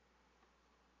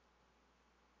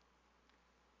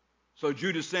 So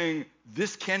Jude is saying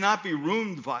this cannot be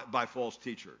ruined by false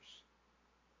teachers.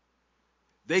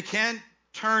 They can't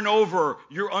turn over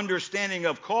your understanding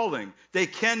of calling. They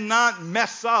cannot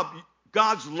mess up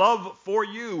God's love for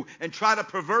you and try to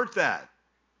pervert that.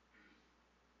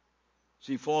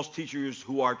 See, false teachers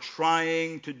who are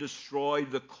trying to destroy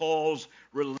the call's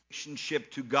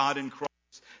relationship to God in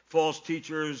Christ, false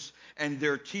teachers and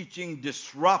their teaching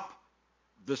disrupt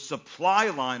the supply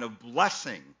line of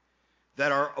blessing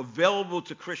that are available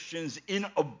to Christians in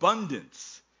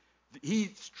abundance.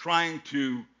 He's trying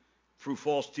to, through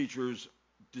false teachers,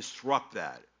 disrupt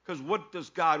that. Because what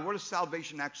does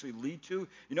salvation actually lead to?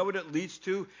 You know what it leads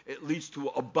to? It leads to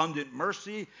abundant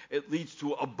mercy, it leads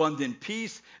to abundant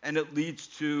peace, and it leads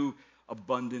to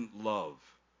abundant love.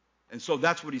 And so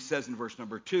that's what he says in verse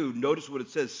number 2. Notice what it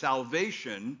says,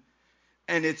 salvation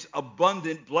and its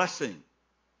abundant blessing.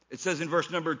 It says in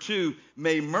verse number 2,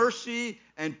 may mercy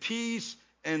and peace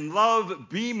and love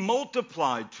be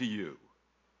multiplied to you.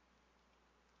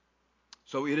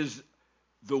 So it is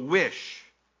the wish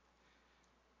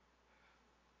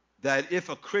that if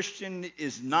a Christian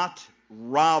is not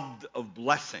robbed of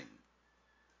blessing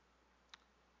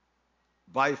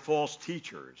by false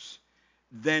teachers,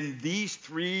 then these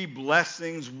three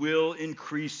blessings will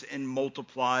increase and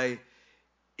multiply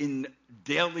in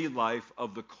daily life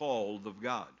of the called of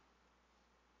God.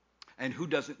 And who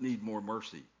doesn't need more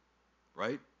mercy,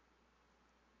 right?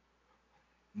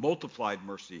 Multiplied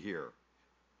mercy here.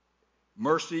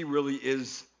 Mercy really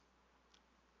is,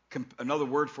 another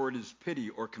word for it is pity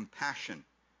or compassion.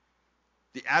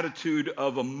 The attitude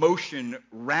of emotion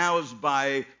roused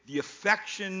by the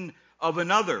affection of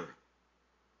another.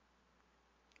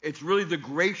 It's really the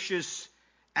gracious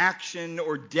action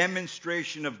or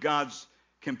demonstration of God's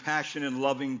compassion and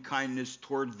loving kindness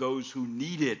toward those who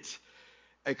need it.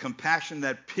 A compassion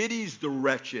that pities the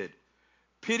wretched,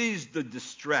 pities the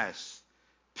distress,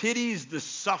 pities the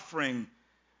suffering,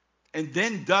 and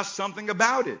then does something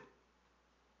about it.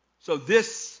 So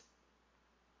this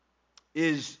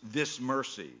is this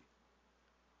mercy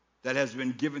that has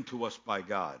been given to us by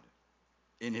God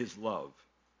in his love,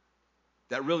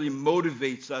 that really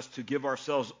motivates us to give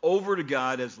ourselves over to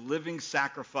God as living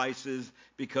sacrifices,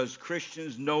 because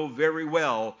Christians know very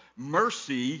well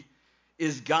mercy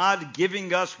is God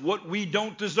giving us what we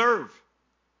don't deserve.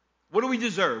 What do we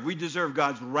deserve? We deserve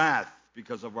God's wrath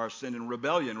because of our sin and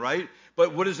rebellion, right?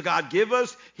 But what does God give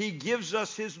us? He gives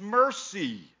us his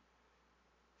mercy.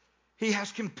 He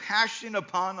has compassion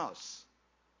upon us.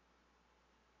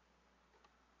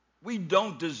 We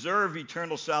don't deserve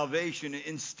eternal salvation.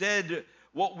 Instead,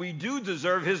 what we do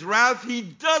deserve, his wrath, he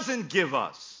doesn't give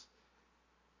us.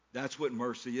 That's what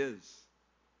mercy is.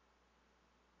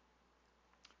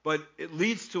 But it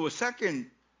leads to a second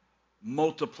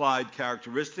multiplied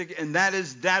characteristic, and that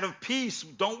is that of peace.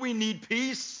 Don't we need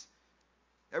peace?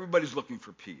 Everybody's looking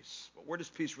for peace. But where does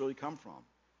peace really come from?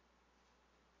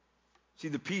 See,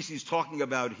 the peace he's talking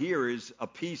about here is a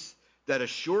peace that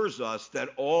assures us that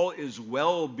all is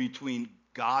well between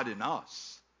God and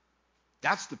us.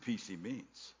 That's the peace he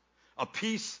means. A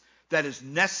peace that is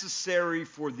necessary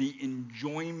for the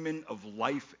enjoyment of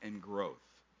life and growth.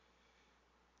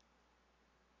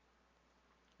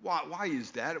 Why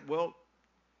is that? Well,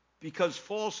 because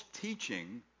false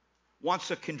teaching wants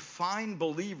to confine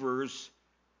believers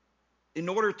in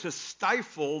order to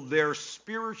stifle their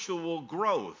spiritual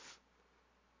growth,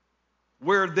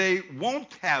 where they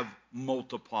won't have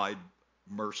multiplied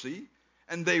mercy,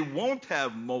 and they won't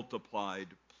have multiplied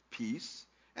peace,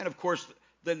 and of course,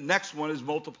 the next one is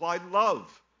multiplied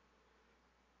love.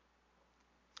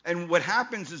 And what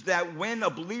happens is that when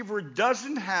a believer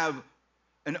doesn't have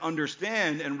and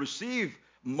understand and receive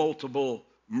multiple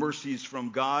mercies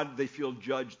from God, they feel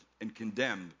judged and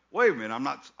condemned. Wait a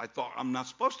minute, I thought I'm not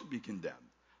supposed to be condemned.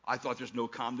 I thought there's no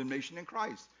condemnation in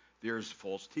Christ. There's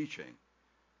false teaching.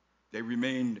 They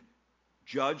remain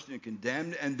judged and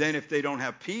condemned, and then if they don't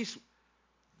have peace,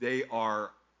 they are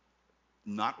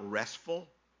not restful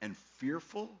and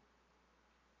fearful.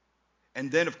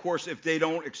 And then, of course, if they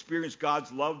don't experience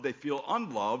God's love, they feel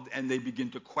unloved, and they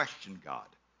begin to question God.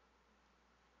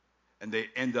 And they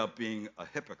end up being a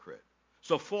hypocrite.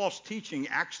 So false teaching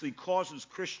actually causes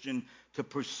Christians to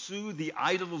pursue the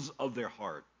idols of their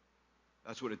heart.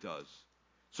 That's what it does.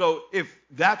 So if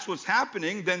that's what's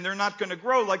happening, then they're not going to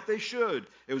grow like they should.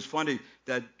 It was funny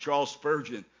that Charles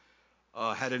Spurgeon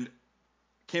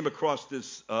came across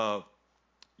this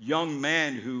young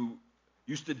man who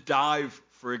used to dive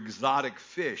for exotic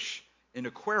fish in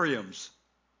aquariums.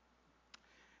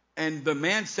 And the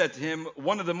man said to him,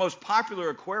 one of the most popular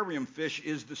aquarium fish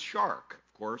is the shark,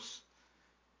 of course.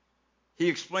 He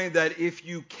explained that if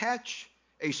you catch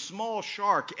a small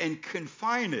shark and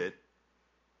confine it,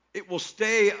 it will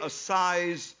stay a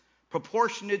size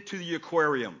proportionate to the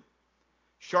aquarium.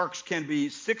 Sharks can be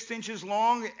 6 inches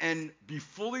long and be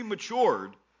fully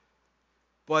matured,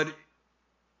 but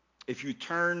if you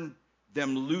turn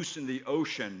them loose in the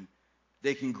ocean,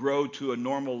 they can grow to a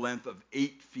normal length of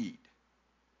 8 feet.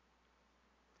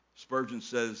 Spurgeon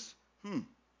says,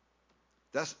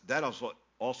 that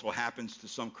also happens to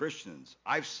some Christians.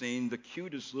 I've seen the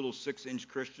cutest little 6-inch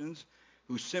Christians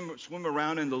who swim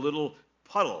around in the little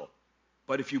puddle.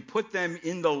 But if you put them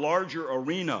in the larger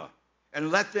arena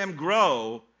and let them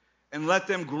grow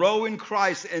in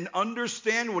Christ and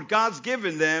understand what God's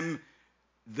given them,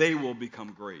 they will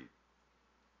become great.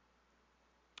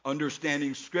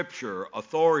 Understanding Scripture,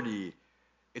 authority,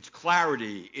 its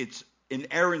clarity, its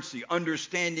inerrancy,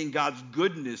 understanding God's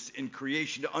goodness in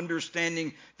creation,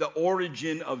 understanding the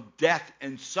origin of death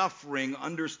and suffering,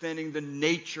 understanding the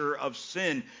nature of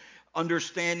sin,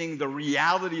 understanding the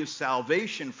reality of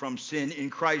salvation from sin in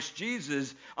Christ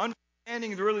Jesus,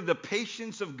 understanding really the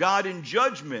patience of God in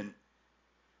judgment.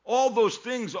 All those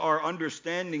things are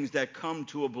understandings that come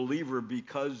to a believer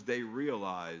because they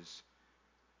realize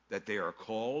that they are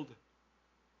called,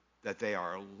 that they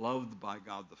are loved by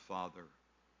God the Father,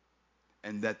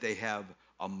 and that they have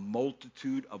a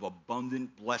multitude of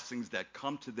abundant blessings that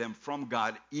come to them from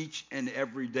God each and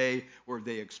every day, where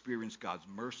they experience God's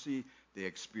mercy, they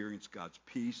experience God's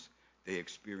peace, they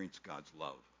experience God's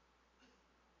love.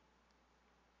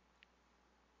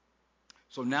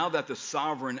 So now that the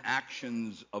sovereign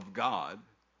actions of God,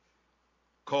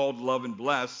 called, loved, and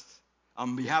blessed,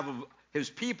 on behalf of his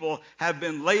people have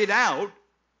been laid out,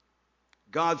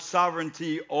 God's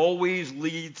sovereignty always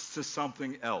leads to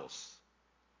something else.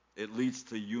 It leads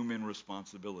to human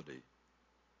responsibility.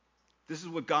 This is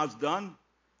what God's done.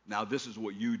 Now this is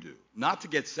what you do. Not to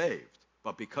get saved,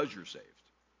 but because you're saved.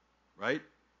 Right?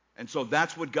 And so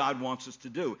that's what God wants us to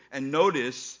do. And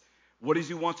notice, what does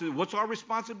he want to do? What's our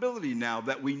responsibility now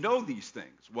that we know these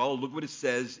things? Well, look what it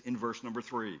says in verse number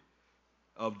 3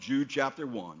 of Jude chapter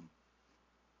 1.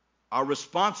 Our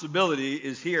responsibility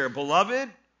is here. Beloved,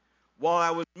 while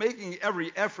I was making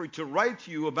every effort to write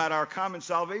to you about our common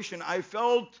salvation, I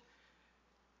felt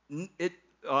the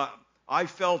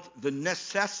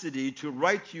necessity to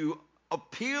write to you,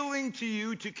 appealing to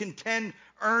you to contend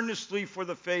earnestly for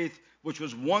the faith which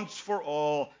was once for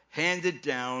all handed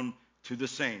down to the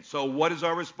saints. So what is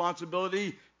our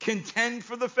responsibility? Contend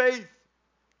for the faith.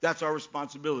 That's our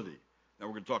responsibility. Now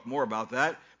we're going to talk more about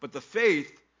that. But the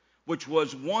faith which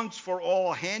was once for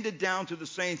all handed down to the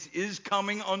saints is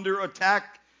coming under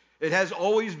attack. It has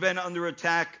always been under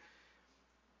attack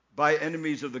by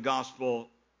enemies of the gospel,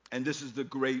 and this is the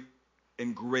great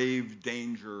and grave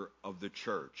danger of the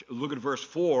church. Look at verse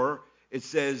 4. It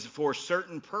says, for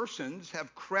certain persons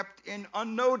have crept in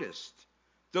unnoticed,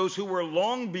 those who were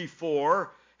long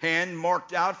beforehand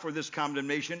marked out for this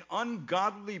condemnation,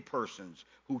 ungodly persons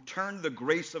who turned the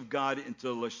grace of God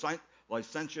into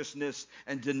licentiousness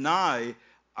and deny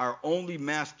our only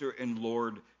Master and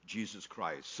Lord Jesus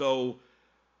Christ. So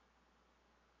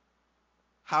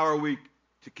How are we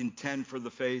to contend for the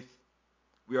faith?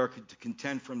 We are to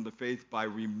contend from the faith by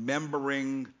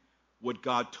remembering what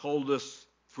God told us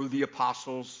through the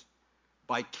apostles,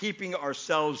 by keeping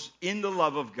ourselves in the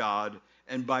love of God,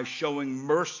 and by showing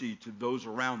mercy to those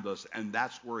around us. And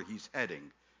that's where he's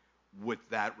heading with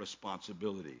that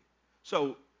responsibility.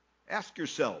 So ask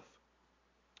yourself,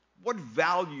 what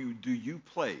value do you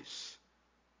place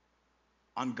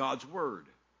on God's word?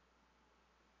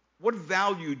 What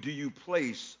value do you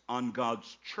place on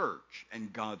God's church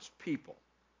and God's people?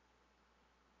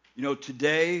 You know,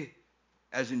 today,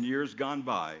 as in years gone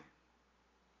by,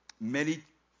 many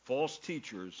false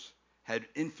teachers had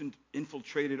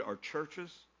infiltrated our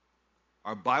churches,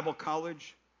 our Bible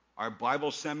college, our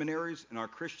Bible seminaries, and our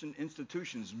Christian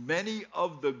institutions. Many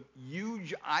of the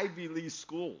huge Ivy League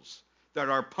schools that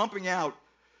are pumping out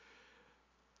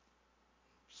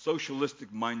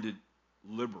socialistic-minded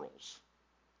liberals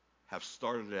have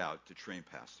started out to train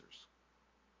pastors.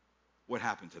 What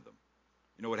happened to them?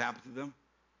 You know what happened to them?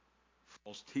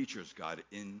 False teachers got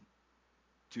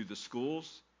into the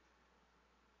schools.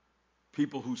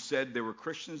 People who said they were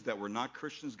Christians that were not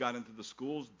Christians got into the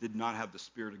schools, did not have the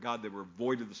Spirit of God. They were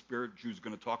void of the Spirit. Jude's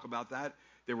going to talk about that.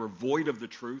 They were void of the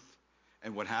truth.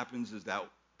 And what happens is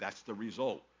that's the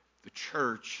result. The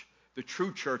church, the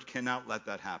true church, cannot let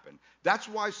that happen. That's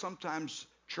why sometimes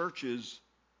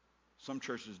some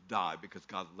churches die, because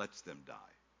God lets them die.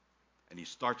 And he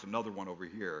starts another one over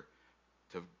here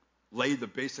to lay the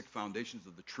basic foundations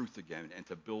of the truth again and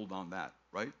to build on that,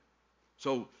 right?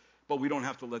 So, but we don't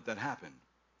have to let that happen.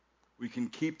 We can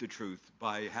keep the truth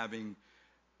by having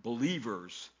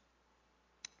believers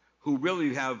who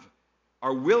really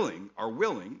are willing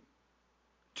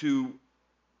to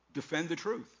defend the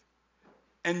truth.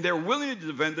 And they're willing to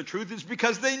defend the truth is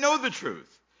because they know the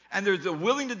truth. And they're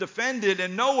willing to defend it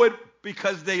and know it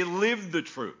because they live the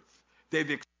truth. They've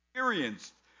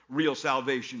experienced real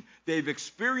salvation. They've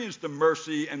experienced the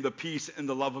mercy and the peace and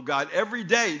the love of God every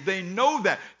day. They know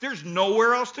that. There's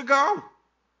nowhere else to go.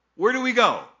 Where do we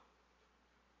go?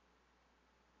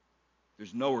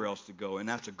 There's nowhere else to go, and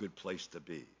that's a good place to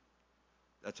be.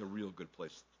 That's a real good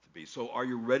place to be. So are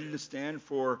you ready to stand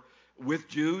with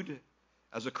Jude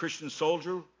as a Christian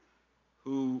soldier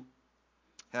who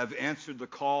have answered the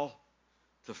call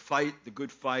to fight the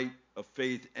good fight of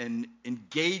faith and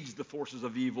engage the forces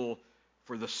of evil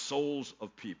for the souls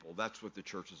of people? That's what the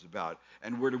church is about.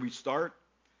 And where do we start?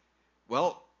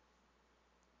 Well,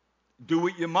 do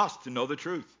what you must to know the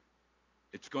truth.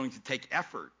 It's going to take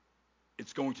effort.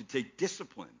 It's going to take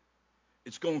discipline.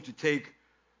 It's going to take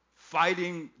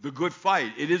fighting the good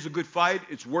fight. It is a good fight.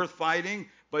 It's worth fighting,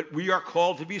 but we are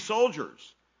called to be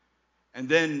soldiers. And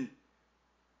then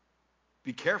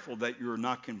be careful that you're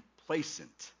not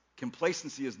complacent.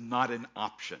 Complacency is not an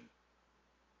option.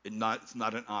 It's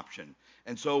not an option.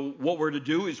 And so what we're to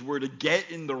do is we're to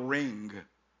get in the ring.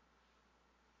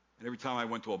 And every time I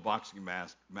went to a boxing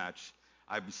match,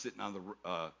 I'd be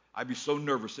so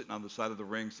nervous sitting on the side of the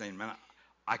ring saying, man,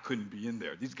 I couldn't be in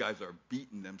there. These guys are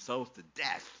beating themselves to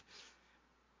death.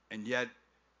 And yet,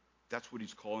 that's what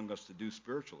he's calling us to do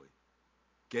spiritually.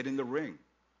 Get in the ring.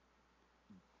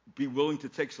 Be willing to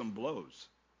take some blows.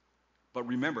 But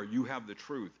remember, you have the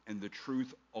truth, and the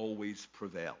truth always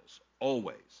prevails.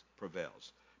 Always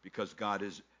prevails, because God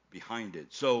is behind it.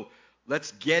 So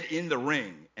let's get in the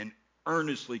ring and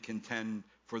earnestly contend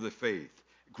for the faith.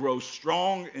 Grow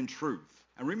strong in truth.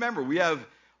 And remember, we have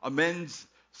a men's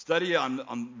study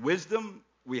on wisdom.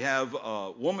 We have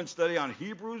a woman's study on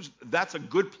Hebrews. That's a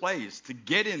good place to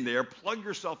get in there, plug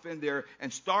yourself in there,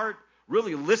 and start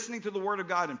really listening to the Word of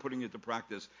God and putting it to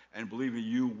practice. And believe me,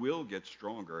 you will get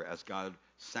stronger as God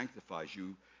sanctifies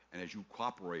you, and as you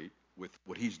cooperate with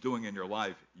what he's doing in your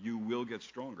life, you will get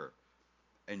stronger,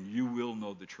 and you will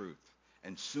know the truth.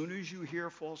 And soon as you hear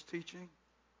false teaching,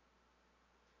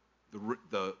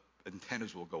 the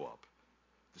antennas will go up.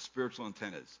 The spiritual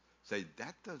antennas say,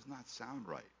 that does not sound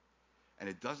right. And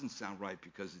it doesn't sound right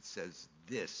because it says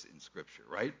this in Scripture,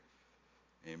 right?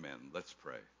 Amen. Let's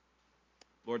pray.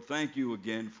 Lord, thank you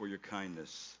again for your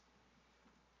kindness.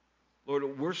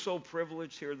 Lord, we're so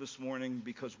privileged here this morning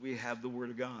because we have the Word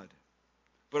of God.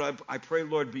 But I pray,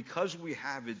 Lord, because we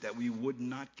have it, that we would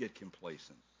not get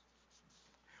complacent.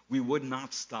 We would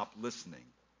not stop listening.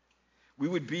 We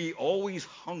would be always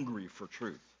hungry for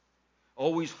truth,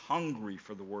 always hungry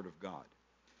for the Word of God.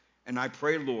 And I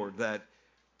pray, Lord, that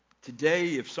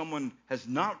today, if someone has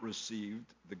not received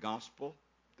the gospel,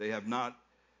 they have not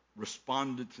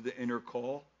responded to the inner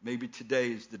call, maybe today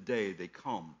is the day they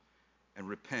come and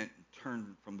repent and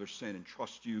turn from their sin and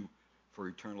trust you for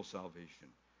eternal salvation.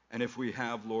 And if we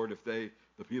have, Lord, if the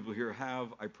people here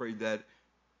have, I pray that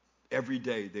every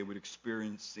day they would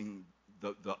experiencing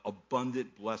the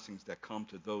abundant blessings that come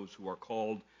to those who are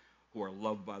called, who are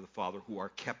loved by the Father, who are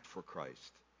kept for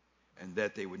Christ. And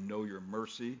that they would know your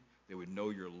mercy, they would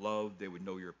know your love, they would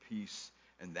know your peace,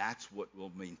 and that's what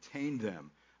will maintain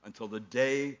them until the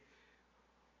day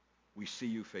we see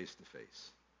you face to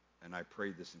face. And I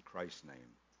pray this in Christ's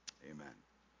name. Amen.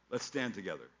 Let's stand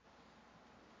together.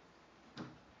 All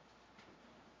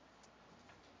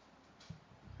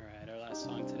right, our last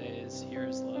song today is Here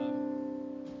Is Love.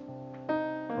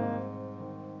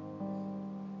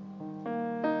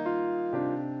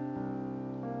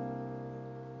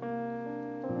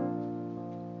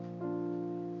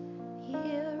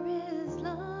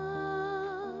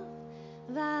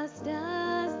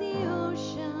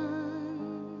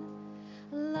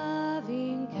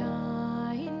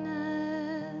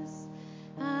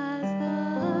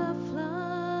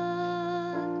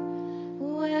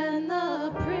 When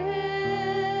the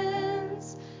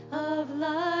Prince of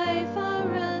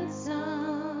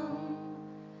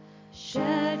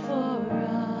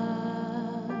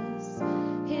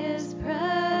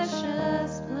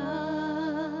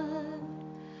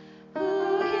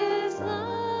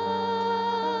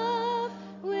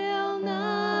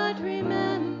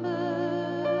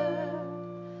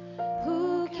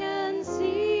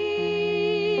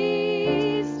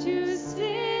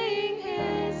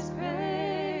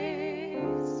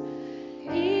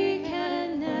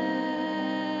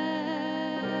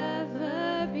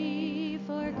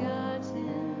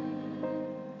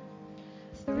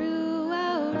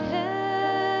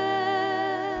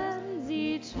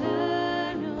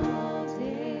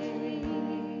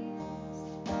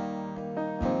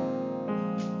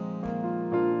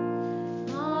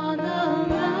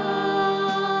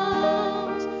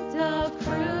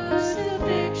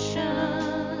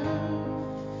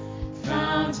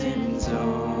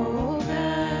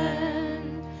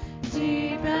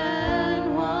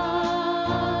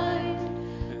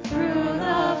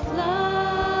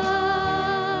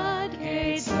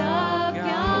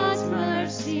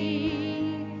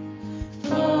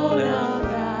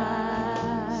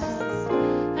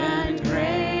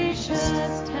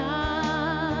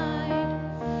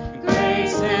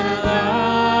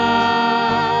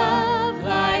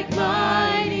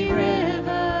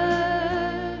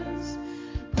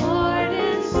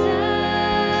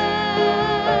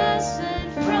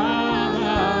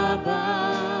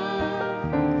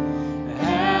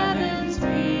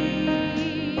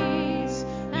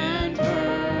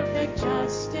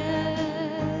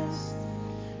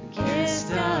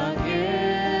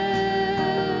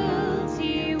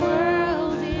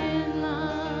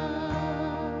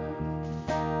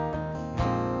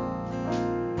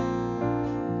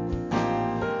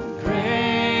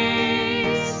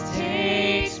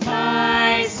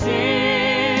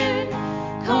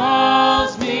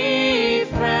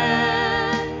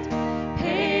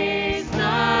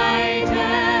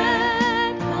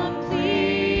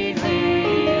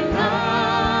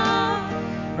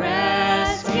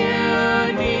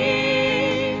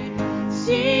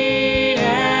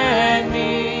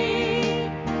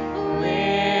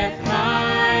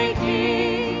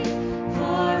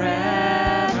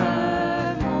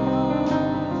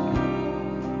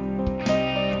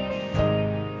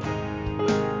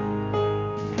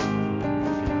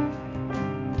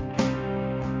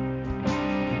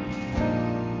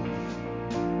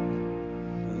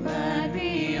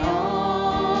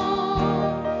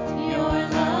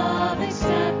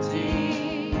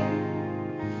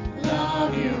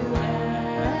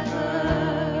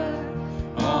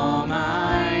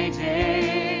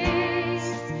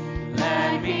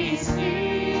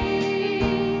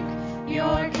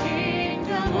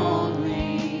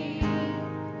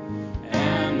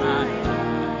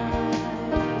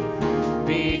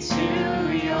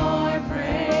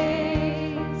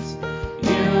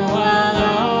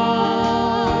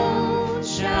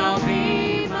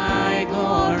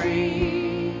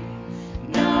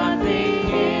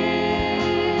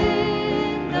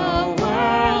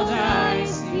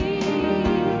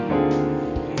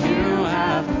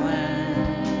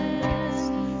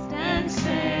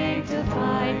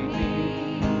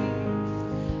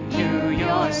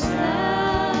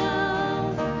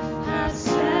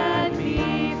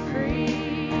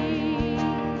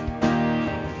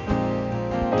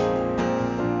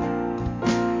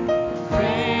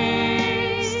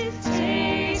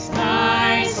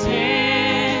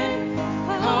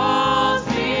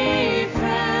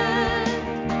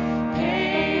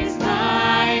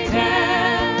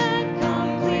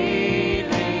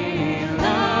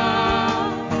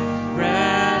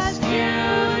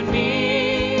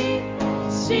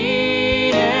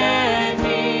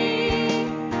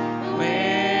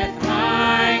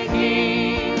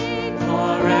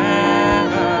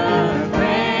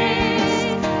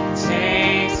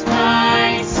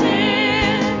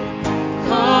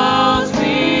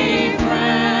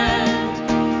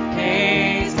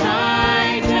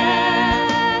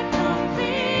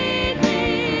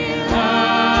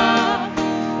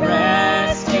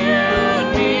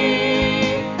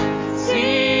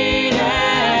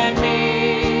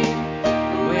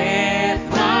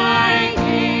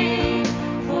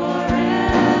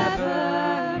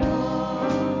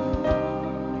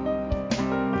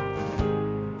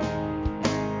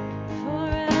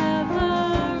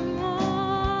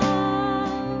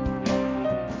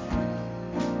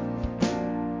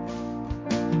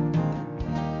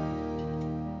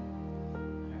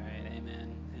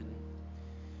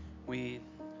We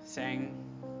sang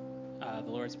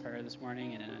the Lord's Prayer this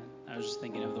morning, and I was just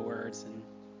thinking of the words and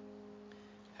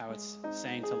how it's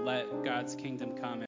saying to let God's kingdom come